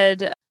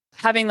said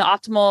having the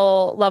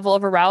optimal level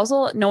of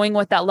arousal, knowing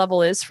what that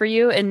level is for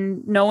you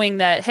and knowing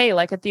that, hey,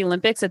 like at the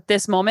Olympics at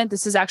this moment,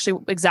 this is actually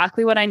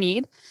exactly what I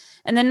need.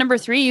 And then number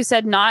 3, you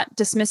said not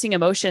dismissing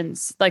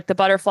emotions, like the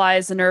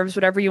butterflies, the nerves,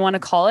 whatever you want to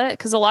call it.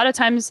 Because a lot of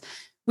times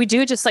we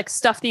do just like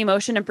stuff the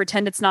emotion and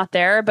pretend it's not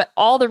there. But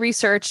all the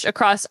research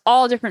across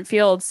all different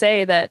fields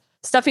say that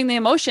stuffing the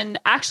emotion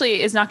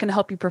actually is not going to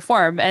help you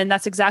perform. And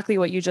that's exactly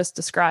what you just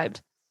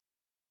described.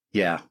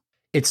 Yeah.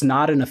 It's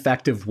not an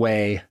effective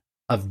way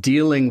of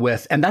dealing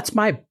with, and that's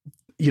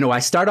I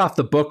start off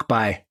the book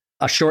by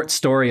a short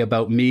story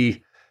about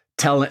me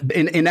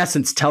in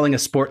essence, telling a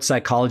sports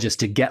psychologist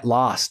to get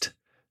lost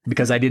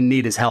because I didn't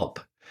need his help.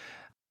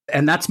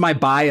 And that's my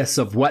bias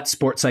of what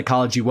sports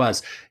psychology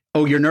was.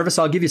 Oh, you're nervous?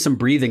 I'll give you some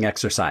breathing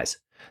exercise.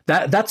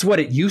 That's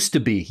what it used to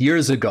be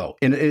years ago,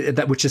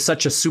 which is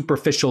such a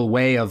superficial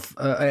way of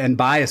and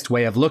biased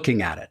way of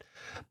looking at it.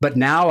 But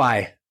now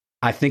I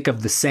think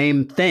of the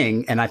same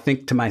thing and I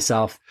think to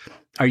myself,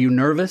 are you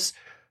nervous?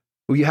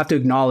 Well, you have to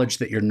acknowledge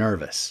that you're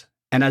nervous.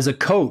 And as a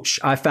coach,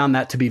 I found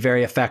that to be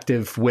very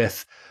effective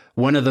with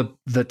one of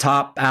the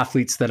top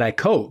athletes that I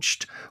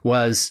coached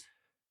was,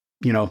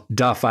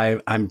 Duff, I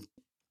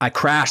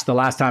crashed the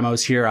last time I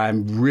was here.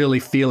 I'm really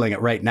feeling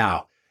it right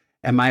now.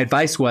 And my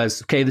advice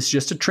was, okay, this is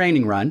just a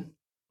training run,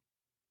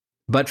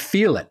 but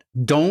feel it.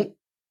 Don't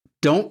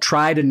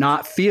try to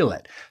not feel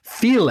it.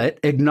 Feel it,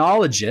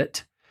 acknowledge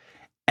it,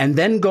 and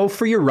then go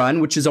for your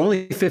run, which is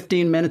only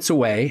 15 minutes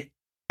away,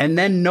 and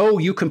then know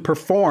you can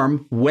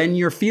perform when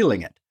you're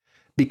feeling it.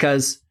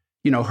 Because,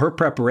 her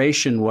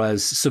preparation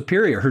was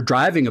superior. Her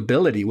driving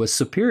ability was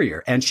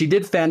superior, and she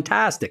did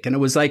fantastic. And it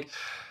was like,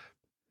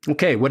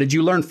 okay, what did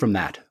you learn from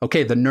that?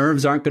 Okay, the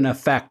nerves aren't going to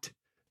affect.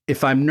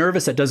 If I'm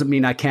nervous, that doesn't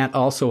mean I can't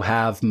also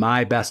have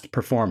my best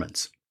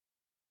performance.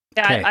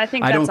 Yeah, okay. I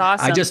think that's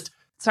awesome.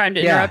 Sorry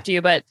to interrupt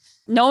you, but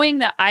knowing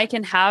that I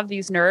can have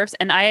these nerves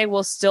and I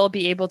will still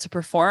be able to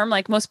perform,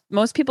 like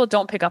most people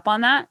don't pick up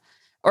on that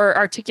or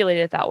articulate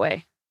it that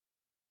way.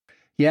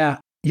 Yeah,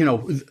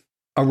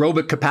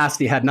 aerobic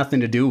capacity had nothing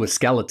to do with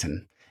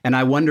skeleton. And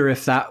I wonder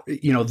if that,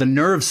 the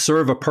nerves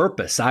serve a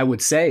purpose, I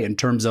would say, in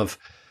terms of,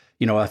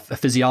 a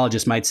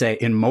physiologist might say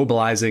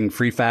immobilizing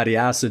free fatty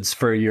acids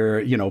for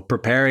your,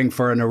 preparing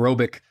for an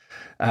aerobic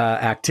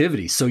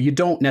activity. So you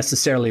don't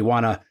necessarily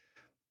want to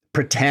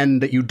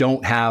pretend that you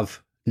don't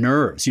have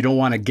nerves. You don't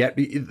want to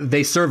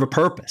they serve a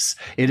purpose.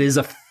 It is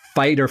a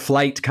fight or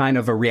flight kind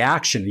of a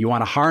reaction. You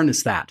want to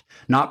harness that,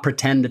 not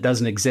pretend it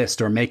doesn't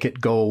exist or make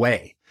it go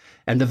away.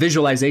 And the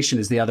visualization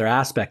is the other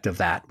aspect of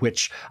that,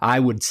 which I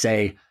would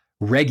say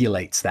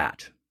regulates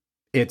that.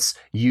 It's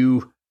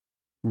you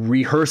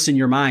rehearse in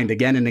your mind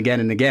again and again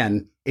and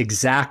again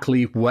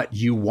exactly what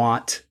you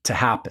want to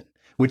happen,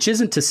 which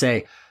isn't to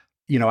say,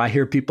 I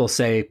hear people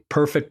say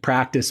perfect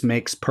practice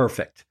makes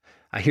perfect.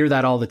 I hear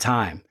that all the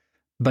time.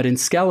 But in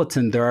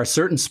skeleton, there are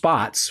certain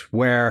spots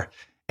where,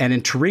 and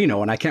in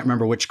Torino, and I can't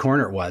remember which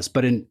corner it was,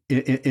 but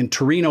in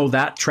Torino,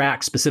 that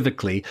track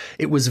specifically,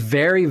 it was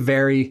very,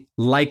 very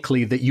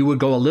likely that you would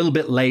go a little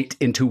bit late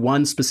into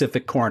one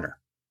specific corner.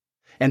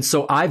 And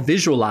so I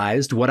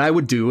visualized what I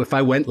would do if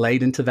I went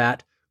late into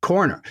that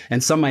corner.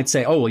 And some might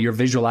say, oh, well, you're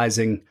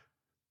visualizing,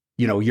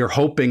 you're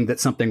hoping that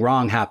something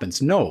wrong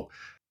happens. No,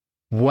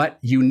 what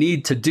you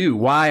need to do,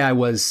 why I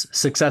was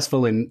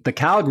successful in the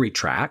Calgary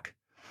track,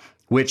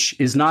 which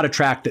is not a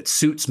track that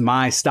suits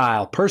my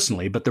style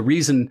personally, but the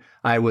reason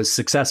I was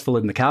successful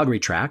in the Calgary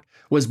track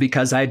was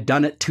because I had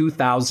done it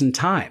 2,000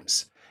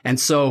 times. And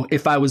so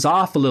if I was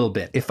off a little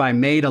bit, if I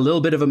made a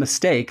little bit of a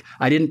mistake,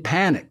 I didn't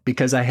panic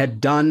because I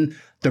had done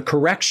the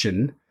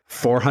correction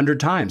 400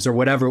 times or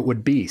whatever it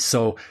would be.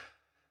 So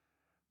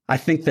I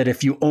think that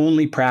if you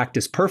only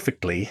practice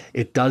perfectly,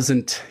 it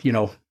doesn't,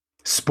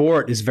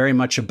 sport is very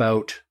much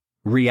about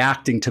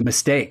reacting to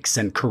mistakes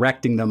and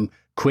correcting them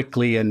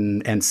quickly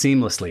and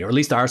seamlessly, or at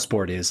least our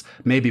sport is,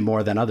 maybe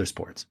more than other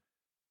sports.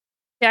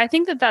 Yeah, I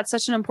think that that's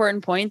such an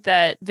important point,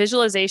 that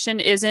visualization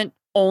isn't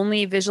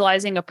only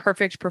visualizing a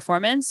perfect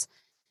performance.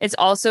 It's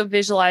also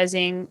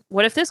visualizing,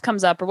 what if this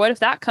comes up or what if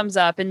that comes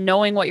up, and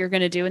knowing what you're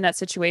going to do in that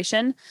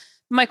situation.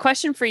 My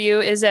question for you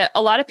is that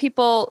a lot of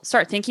people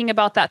start thinking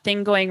about that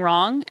thing going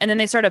wrong, and then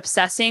they start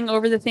obsessing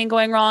over the thing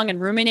going wrong and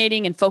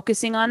ruminating and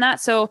focusing on that.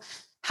 So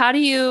how do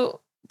you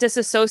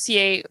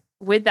disassociate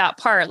with that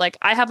part? Like,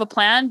 I have a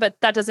plan, but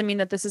that doesn't mean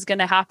that this is going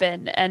to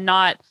happen, and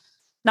not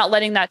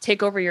letting that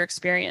take over your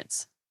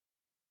experience.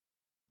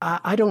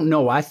 I don't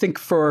know. I think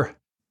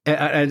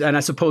and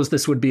I suppose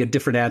this would be a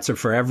different answer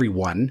for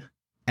everyone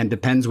and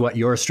depends what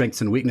your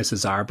strengths and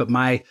weaknesses are. But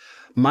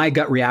my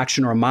gut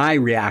reaction or my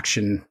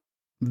reaction,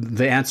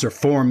 the answer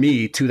for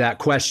me to that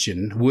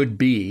question would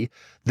be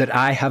that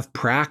I have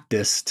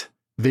practiced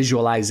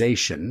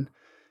visualization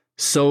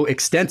so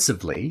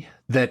extensively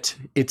that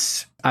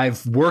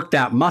I've worked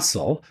that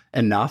muscle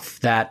enough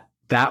that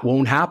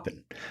won't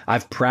happen.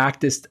 I've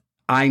practiced.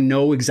 I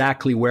know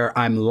exactly where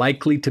I'm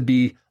likely to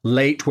be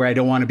late, where I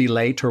don't want to be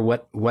late, or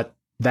what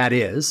that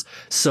is.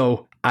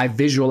 So I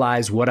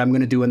visualize what I'm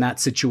going to do in that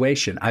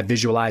situation. I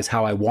visualize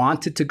how I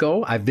want it to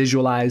go. I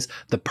visualize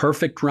the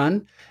perfect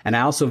run. And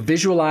I also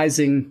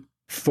visualizing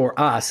for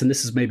us, and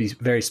this is maybe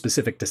very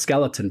specific to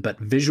skeleton, but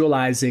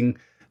visualizing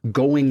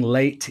going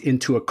late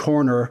into a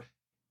corner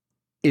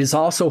is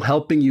also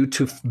helping you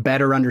to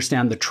better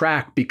understand the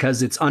track,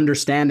 because it's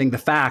understanding the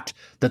fact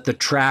that the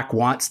track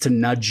wants to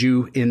nudge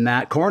you in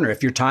that corner.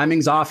 If your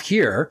timing's off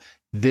here,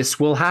 this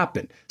will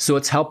happen. So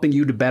it's helping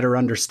you to better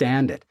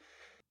understand it.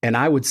 And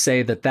I would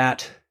say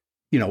that,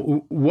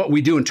 what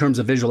we do in terms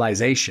of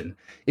visualization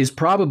is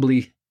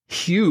probably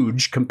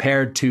huge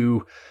compared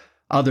to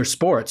other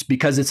sports,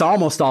 because it's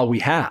almost all we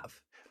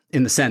have,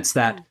 in the sense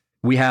that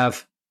we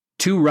have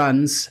 2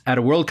 runs at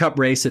a World Cup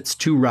race. It's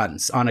 2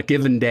 runs on a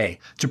given day.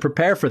 To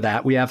prepare for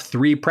that, we have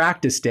 3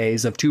 practice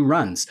days of 2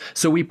 runs.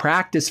 So we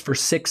practice for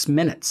 6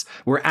 minutes.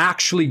 We're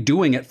actually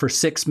doing it for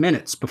 6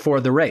 minutes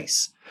before the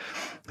race.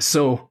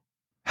 So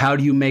how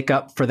do you make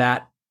up for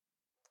that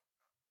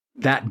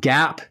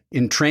gap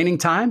in training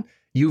time?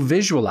 You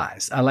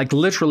visualize, like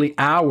literally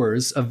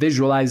hours of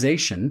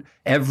visualization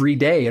every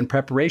day in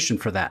preparation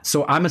for that.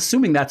 So I'm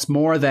assuming that's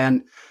more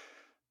than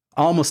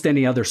almost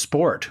any other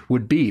sport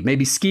would be.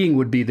 Maybe skiing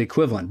would be the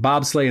equivalent.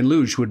 Bobsleigh and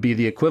luge would be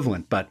the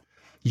equivalent. But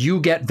you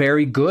get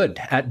very good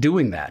at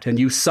doing that. And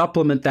you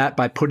supplement that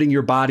by putting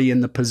your body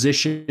in the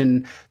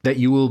position that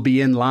you will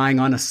be in lying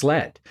on a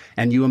sled.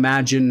 And you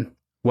imagine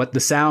what the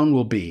sound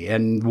will be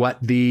and what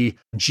the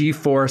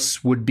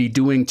G-force would be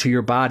doing to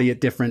your body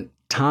at different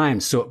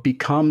time. So it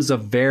becomes a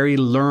very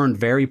learned,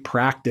 very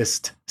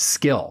practiced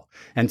skill.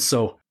 And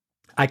so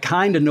I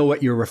kind of know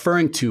what you're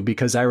referring to,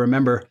 because I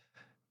remember,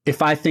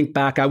 if I think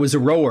back, I was a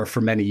rower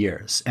for many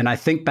years, and I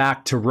think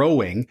back to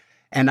rowing,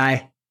 and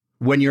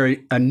when you're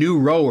a new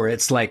rower,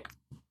 it's like,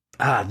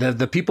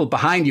 the people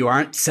behind you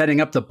aren't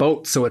setting up the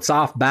boat, so it's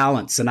off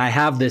balance. And I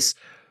have this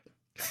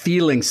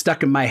feeling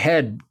stuck in my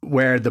head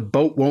where the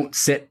boat won't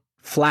sit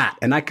flat.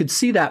 And I could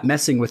see that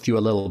messing with you a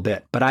little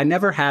bit, but I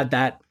never had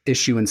that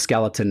issue in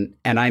skeleton.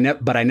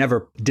 But I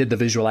never did the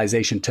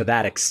visualization to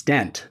that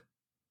extent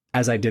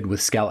as I did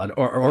with skeleton,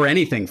 or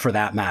anything for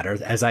that matter,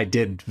 as I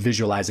did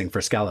visualizing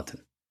for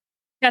skeleton.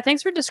 Yeah,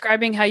 thanks for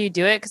describing how you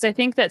do it, because I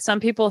think that some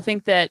people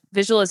think that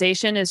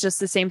visualization is just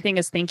the same thing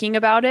as thinking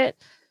about it.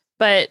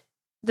 But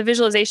the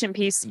visualization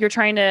piece, you're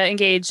trying to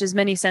engage as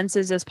many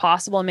senses as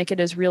possible and make it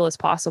as real as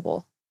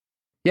possible.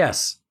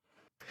 Yes.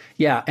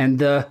 Yeah.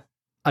 And a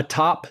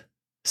top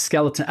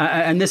skeleton,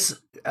 and this,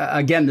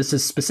 again, this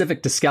is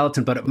specific to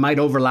skeleton, but it might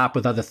overlap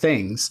with other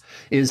things,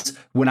 is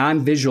when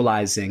I'm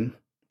visualizing,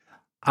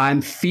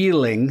 I'm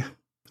feeling,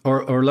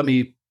 or let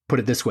me put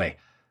it this way,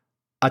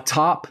 a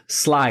top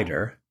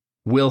slider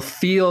will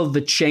feel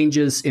the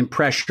changes in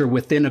pressure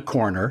within a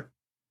corner,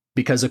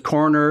 because a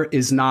corner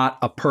is not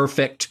a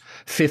perfect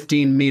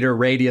 15-meter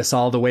radius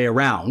all the way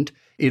around.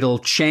 It'll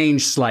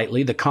change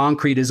slightly. The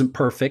concrete isn't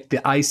perfect.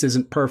 The ice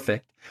isn't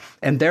perfect.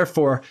 And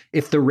therefore,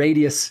 if the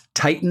radius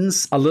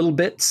tightens a little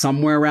bit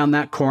somewhere around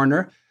that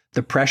corner,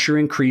 the pressure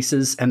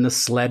increases and the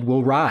sled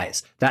will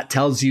rise. That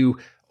tells you,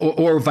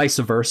 or vice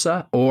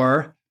versa,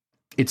 or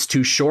it's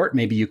too short.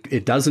 Maybe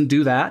it doesn't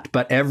do that,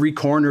 but every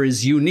corner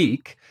is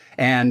unique.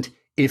 And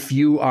if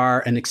you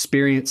are an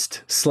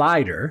experienced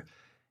slider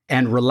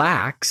and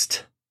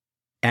relaxed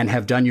and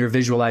have done your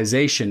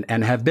visualization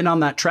and have been on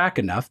that track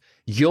enough,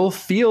 you'll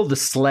feel the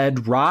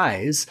sled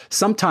rise.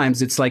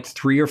 Sometimes it's like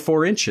 3 or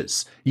 4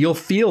 inches. You'll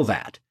feel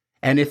that.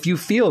 And if you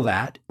feel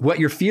that, what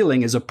you're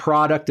feeling is a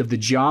product of the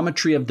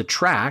geometry of the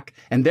track,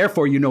 and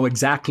therefore you know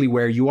exactly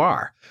where you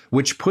are,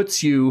 which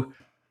puts you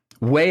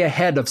way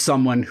ahead of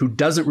someone who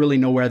doesn't really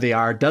know where they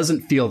are,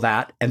 doesn't feel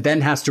that, and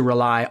then has to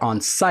rely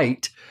on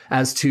sight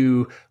as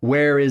to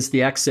where is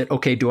the exit.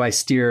 Okay, do I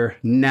steer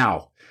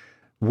now?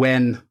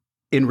 When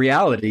in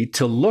reality,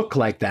 to look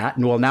like that,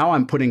 well, now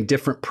I'm putting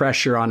different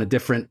pressure on a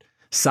different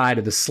side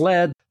of the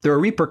sled. There are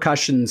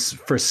repercussions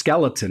for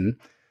skeleton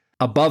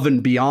above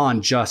and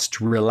beyond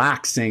just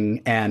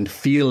relaxing and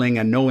feeling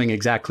and knowing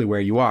exactly where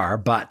you are.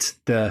 But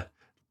the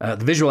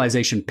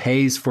visualization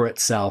pays for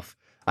itself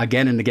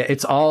again and again.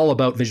 It's all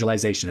about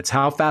visualization. It's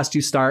how fast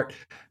you start.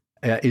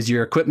 Is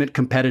your equipment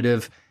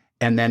competitive?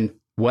 And then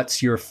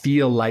what's your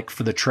feel like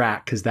for the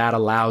track? Because that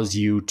allows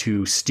you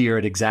to steer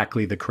at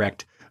exactly the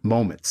correct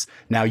moments.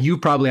 Now, you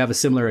probably have a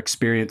similar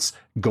experience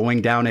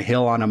going down a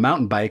hill on a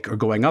mountain bike or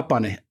going up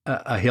on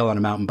a hill on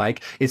a mountain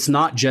bike. It's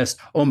not just,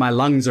 oh, my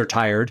lungs are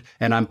tired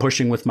and I'm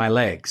pushing with my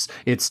legs.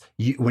 It's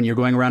when you're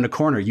going around a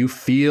corner, you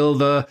feel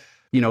the,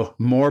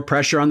 more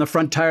pressure on the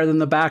front tire than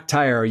the back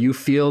tire, or you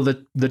feel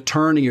the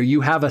turning, or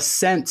you have a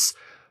sense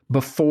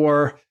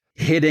before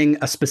hitting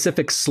a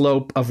specific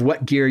slope of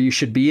what gear you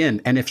should be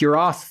in. And if you're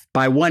off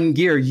by 1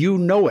 gear, you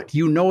know it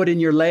in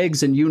your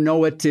legs, and you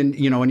know it in,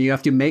 and you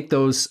have to make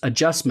those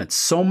adjustments.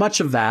 So much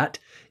of that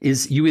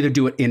is you either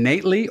do it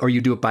innately or you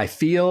do it by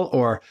feel,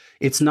 or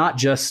it's not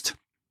just,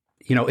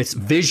 it's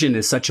vision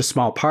is such a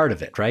small part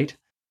of it, right?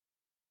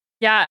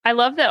 Yeah, I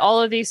love that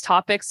all of these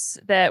topics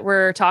that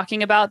we're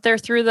talking about, they're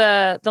through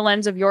the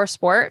lens of your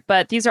sport,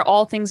 but these are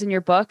all things in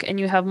your book, and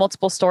you have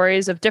multiple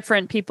stories of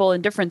different people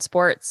in different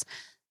sports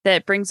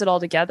that brings it all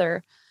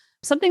together.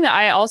 Something that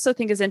I also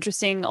think is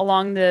interesting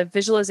along the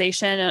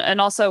visualization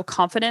and also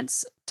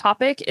confidence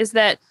topic is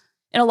that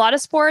in a lot of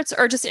sports,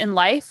 or just in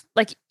life,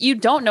 like, you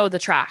don't know the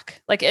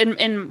track. Like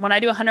in when I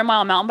do a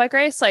 100-mile mountain bike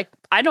race, like,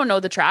 I don't know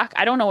the track.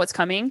 I don't know what's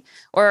coming.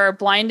 Or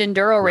blind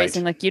enduro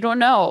racing, like, you don't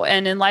know.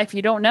 And in life,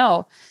 you don't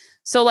know.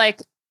 So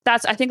like,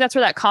 I think that's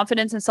where that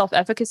confidence and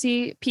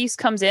self-efficacy piece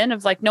comes in,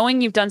 of like knowing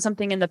you've done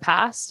something in the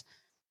past.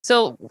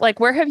 So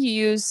like, where have you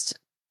used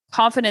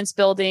confidence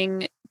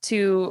building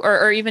to,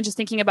 or even just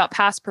thinking about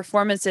past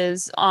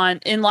performances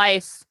in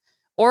life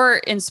or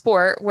in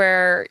sport,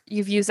 where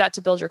you've used that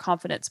to build your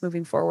confidence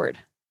moving forward?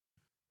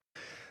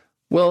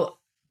 Well,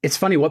 it's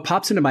funny. What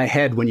pops into my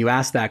head when you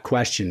ask that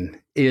question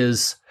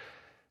is,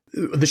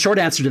 the short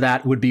answer to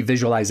that would be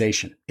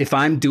visualization. If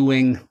I'm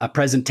doing a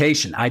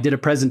presentation, I did a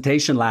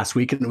presentation last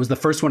week, and it was the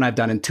first one I've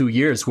done in 2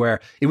 years, where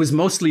it was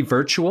mostly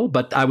virtual,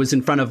 but I was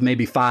in front of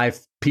maybe 5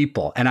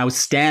 people and I was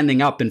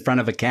standing up in front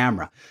of a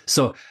camera.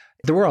 So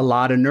there were a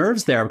lot of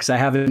nerves there because I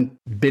haven't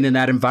been in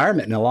that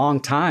environment in a long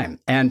time.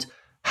 And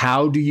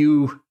how do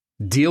you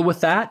deal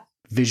with that?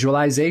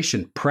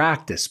 Visualization,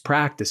 practice,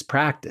 practice,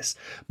 practice.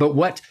 But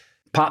what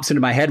pops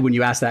into my head when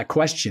you ask that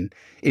question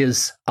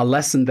is a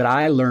lesson that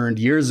I learned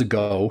years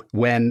ago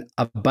when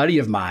a buddy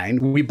of mine,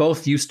 we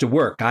both used to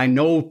work. I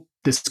know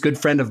this good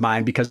friend of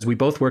mine because we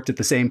both worked at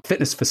the same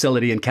fitness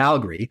facility in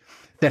Calgary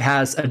that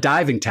has a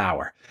diving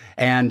tower.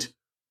 And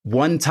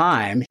one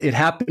time, it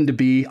happened to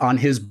be on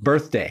his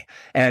birthday.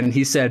 And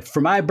he said, for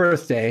my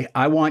birthday,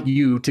 I want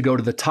you to go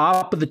to the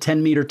top of the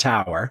 10-meter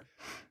tower,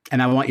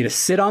 and I want you to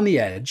sit on the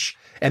edge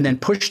and then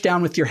push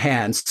down with your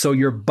hands so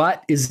your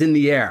butt is in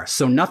the air.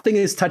 So nothing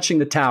is touching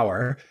the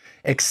tower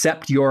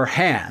except your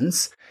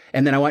hands.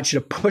 And then I want you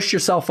to push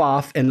yourself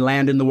off and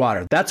land in the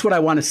water. That's what I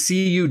want to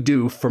see you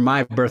do for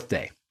my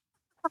birthday.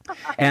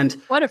 And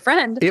what a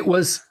friend. It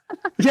was,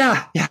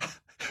 yeah.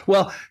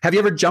 Well, have you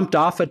ever jumped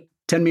off a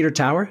 10-meter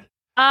tower?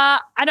 I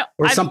don't.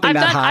 Or something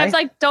that high? I've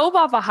like dove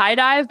off a high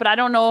dive, but I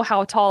don't know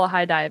how tall a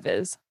high dive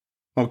is.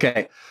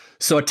 Okay.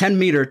 So a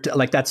 10-meter,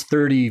 like that's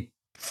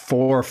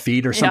 34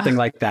 feet or something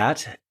like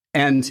that.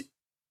 And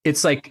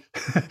it's like,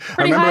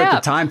 I remember at the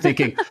time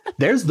thinking,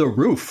 there's the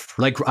roof.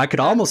 Like I could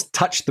almost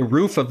touch the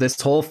roof of this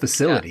whole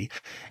facility.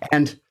 Yeah.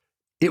 And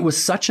it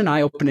was such an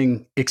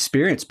eye-opening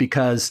experience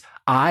because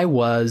I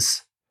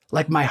was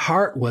like, my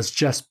heart was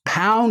just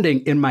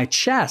pounding in my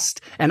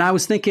chest. And I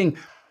was thinking,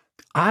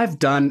 I've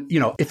done,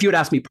 if you had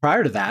asked me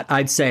prior to that,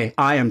 I'd say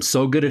I am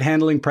so good at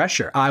handling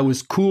pressure. I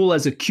was cool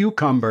as a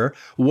cucumber,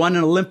 won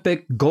an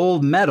Olympic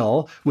gold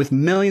medal with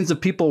millions of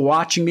people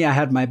watching me. I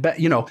had my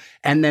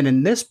and then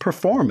in this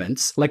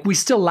performance, like we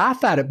still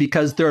laugh at it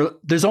because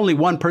there's only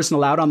one person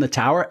allowed on the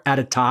tower at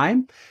a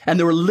time. And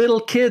there were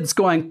little kids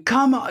going,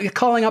 come on,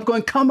 calling up,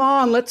 going, come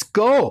on, let's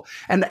go.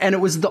 And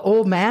it was the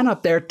old man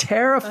up there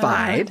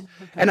terrified.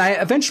 And I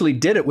eventually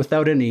did it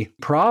without any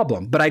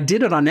problem, but I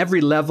did it on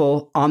every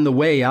level on the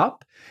way up.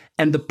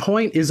 And the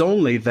point is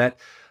only that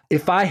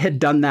if I had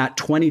done that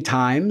 20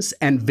 times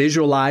and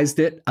visualized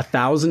it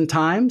 1,000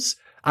 times,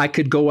 I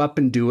could go up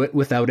and do it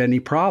without any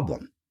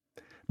problem.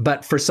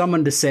 But for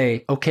someone to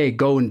say, okay,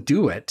 go and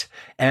do it.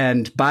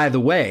 And by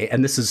the way,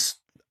 and this is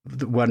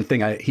the one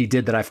thing he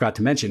did that I forgot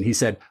to mention. He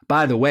said,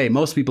 by the way,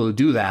 most people who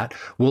do that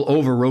will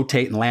over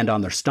rotate and land on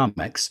their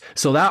stomachs.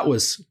 So that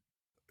was,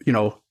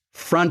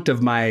 front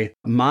of my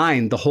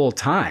mind the whole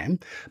time.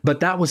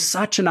 But that was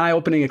such an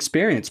eye-opening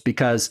experience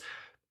because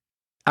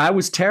I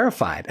was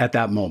terrified at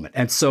that moment.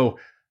 And so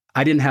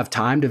I didn't have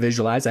time to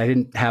visualize. I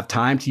didn't have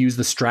time to use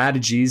the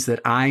strategies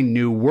that I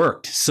knew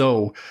worked.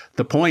 So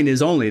the point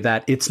is only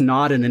that it's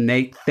not an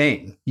innate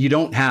thing. You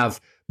don't have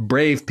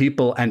brave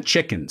people and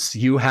chickens.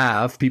 You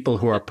have people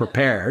who are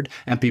prepared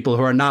and people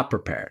who are not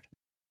prepared.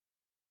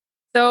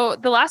 So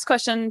the last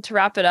question to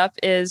wrap it up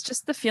is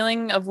just the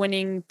feeling of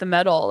winning the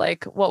medal.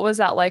 Like, what was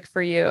that like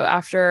for you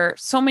after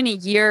so many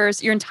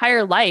years, your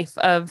entire life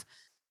of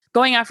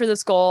going after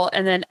this goal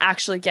and then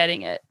actually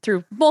getting it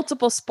through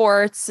multiple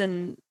sports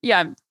and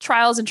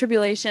trials and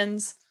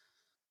tribulations?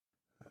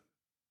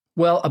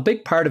 Well, a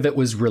big part of it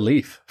was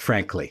relief,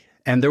 frankly.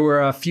 And there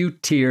were a few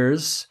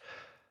tears.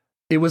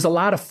 It was a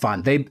lot of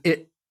fun.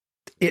 It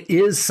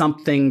is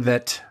something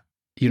that,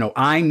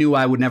 I knew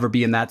I would never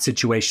be in that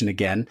situation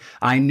again.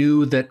 I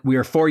knew that we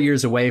are 4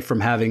 years away from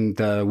having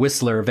the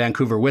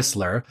Vancouver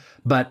Whistler,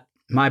 but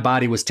my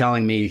body was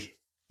telling me,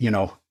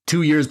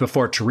 2 years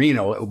before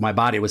Torino, my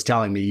body was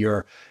telling me,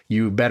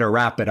 you better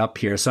wrap it up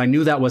here. So I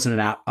knew that wasn't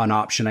an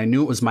option. I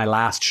knew it was my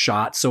last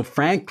shot. So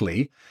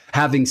frankly,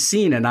 having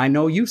seen, and I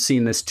know you've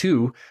seen this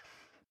too,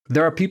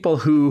 there are people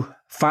who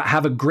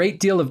have a great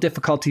deal of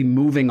difficulty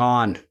moving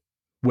on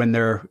when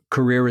their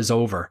career is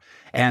over.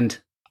 And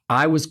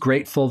I was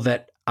grateful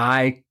that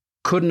I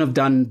couldn't have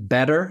done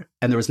better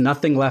and there was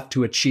nothing left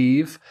to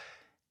achieve.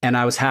 And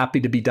I was happy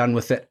to be done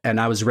with it. And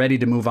I was ready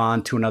to move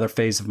on to another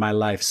phase of my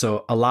life.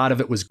 So a lot of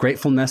it was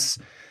gratefulness.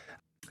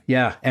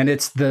 Yeah. And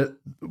it's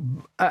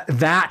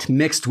that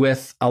mixed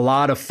with a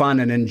lot of fun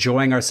and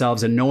enjoying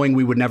ourselves and knowing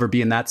we would never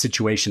be in that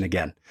situation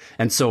again.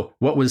 And so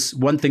what was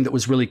one thing that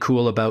was really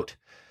cool about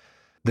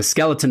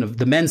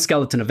the men's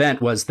skeleton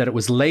event was that it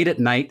was late at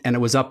night and it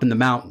was up in the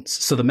mountains.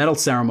 So the medal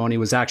ceremony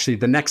was actually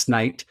the next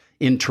night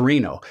in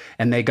Torino,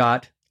 and they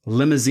got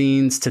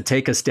limousines to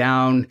take us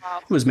down. Wow.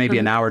 It was maybe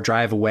an hour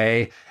drive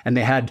away. And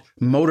they had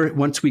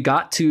once we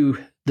got to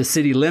the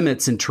city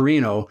limits in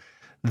Torino,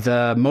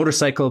 the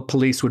motorcycle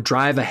police would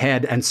drive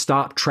ahead and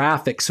stop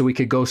traffic so we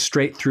could go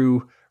straight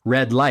through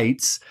red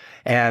lights.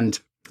 And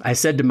I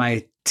said to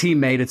my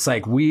teammate, it's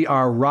like, we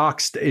are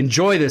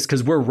enjoy this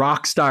because we're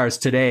rock stars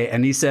today.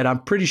 And he said, I'm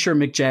pretty sure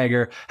Mick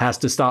Jagger has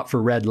to stop for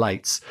red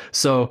lights.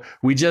 So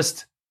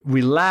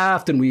we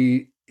laughed and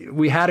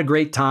we had a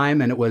great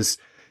time. And it was,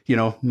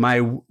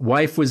 my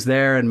wife was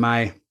there and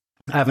I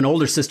have an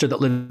older sister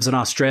that lives in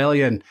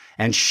Australia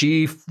and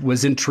she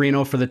was in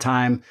Torino for the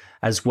time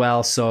as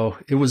well. So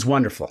it was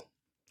wonderful.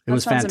 It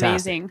was fantastic.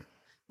 Amazing.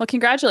 Well,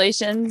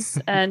 congratulations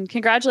and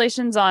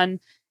congratulations on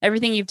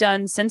everything you've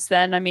done since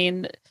then. I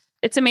mean,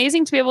 it's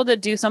amazing to be able to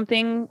do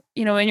something,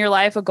 in your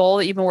life, a goal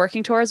that you've been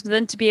working towards, but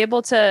then to be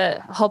able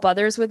to help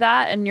others with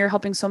that. And you're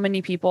helping so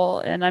many people.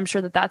 And I'm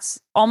sure that that's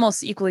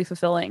almost equally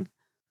fulfilling.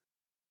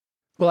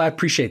 Well, I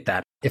appreciate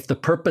that. If the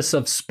purpose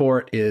of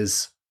sport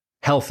is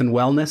health and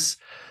wellness,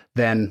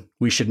 then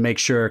we should make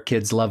sure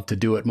kids love to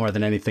do it more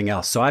than anything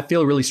else. So I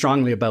feel really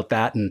strongly about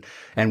that.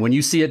 And when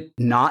you see it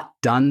not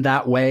done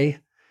that way,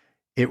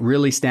 it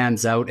really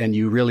stands out and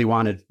you really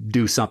want to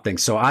do something.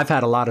 So I've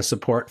had a lot of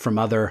support from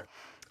other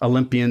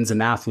Olympians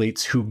and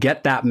athletes who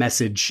get that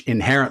message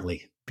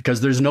inherently,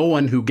 because there's no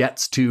one who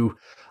gets to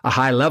a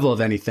high level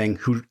of anything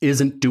who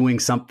isn't doing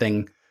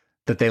something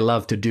that they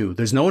love to do.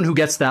 There's no one who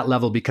gets that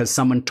level because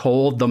someone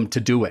told them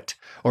to do it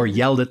or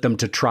yelled at them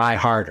to try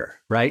harder,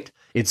 right?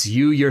 It's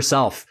you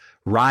yourself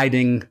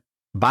riding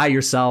by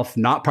yourself,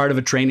 not part of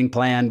a training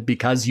plan,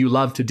 because you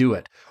love to do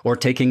it, or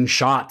taking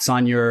shots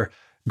on your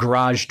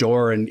garage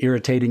door and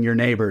irritating your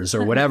neighbors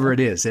or whatever it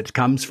is. It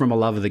comes from a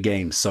love of the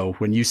game. So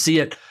when you see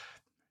it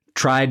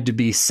tried to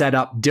be set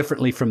up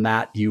differently from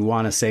that, you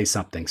want to say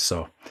something.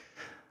 So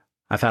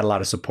I've had a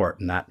lot of support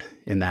in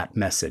that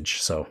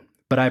message. So,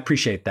 but I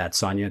appreciate that,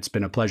 Sonia. It's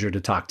been a pleasure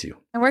to talk to you.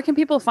 And where can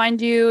people find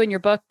you and your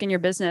book and your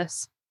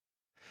business?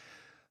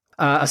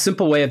 A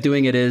simple way of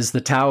doing it is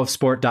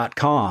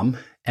thetaoofsport.com,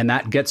 and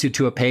that gets you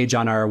to a page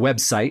on our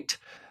website.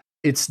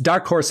 It's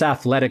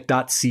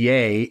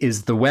darkhorseathletic.ca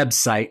is the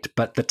website,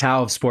 but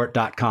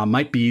thetaoofsport.com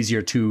might be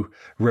easier to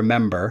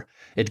remember.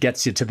 It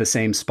gets you to the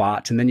same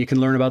spot. And then you can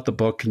learn about the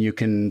book,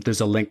 and there's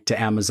a link to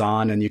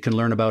Amazon, and you can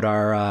learn about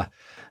our,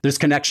 there's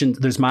connections.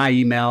 There's my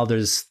email.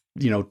 There's,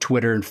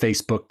 Twitter and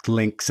Facebook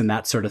links and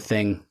that sort of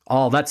thing.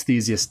 That's the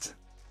easiest.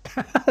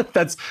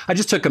 I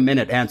just took a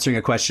minute answering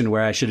a question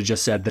where I should have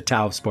just said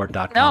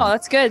thetaoofsport.com. No,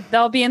 that's good.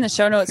 That'll be in the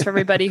show notes for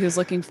everybody who's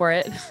looking for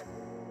it.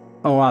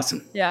 Oh,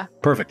 awesome. Yeah.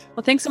 Perfect.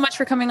 Well, thanks so much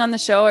for coming on the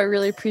show. I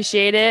really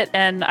appreciate it.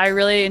 And I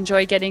really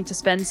enjoy getting to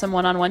spend some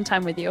one-on-one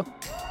time with you.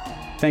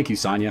 Thank you,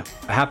 Sonia.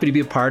 I'm happy to be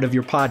a part of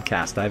your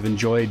podcast. I've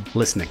enjoyed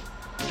listening.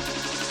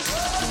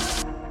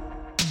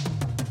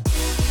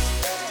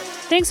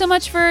 Thanks so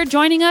much for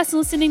joining us and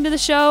listening to the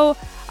show.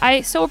 I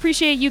so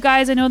appreciate you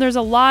guys. I know there's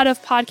a lot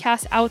of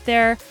podcasts out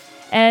there.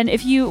 And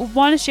if you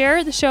want to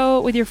share the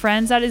show with your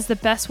friends, that is the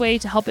best way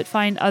to help it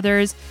find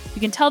others. You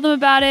can tell them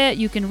about it.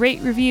 You can rate,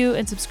 review,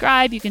 and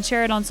subscribe. You can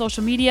share it on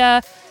social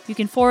media. You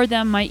can forward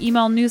them my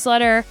email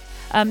newsletter.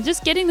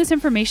 Just getting this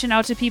information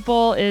out to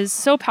people is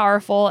so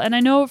powerful. And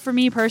I know for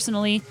me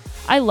personally,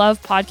 I love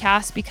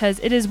podcasts because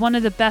it is one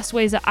of the best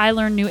ways that I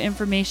learn new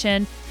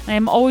information. And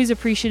I'm always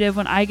appreciative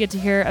when I get to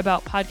hear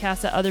about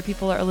podcasts that other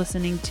people are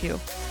listening to.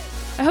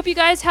 I hope you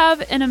guys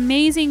have an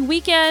amazing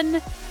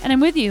weekend, and I'm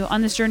with you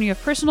on this journey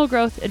of personal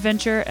growth,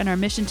 adventure, and our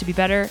mission to be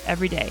better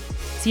every day.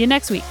 See you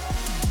next week.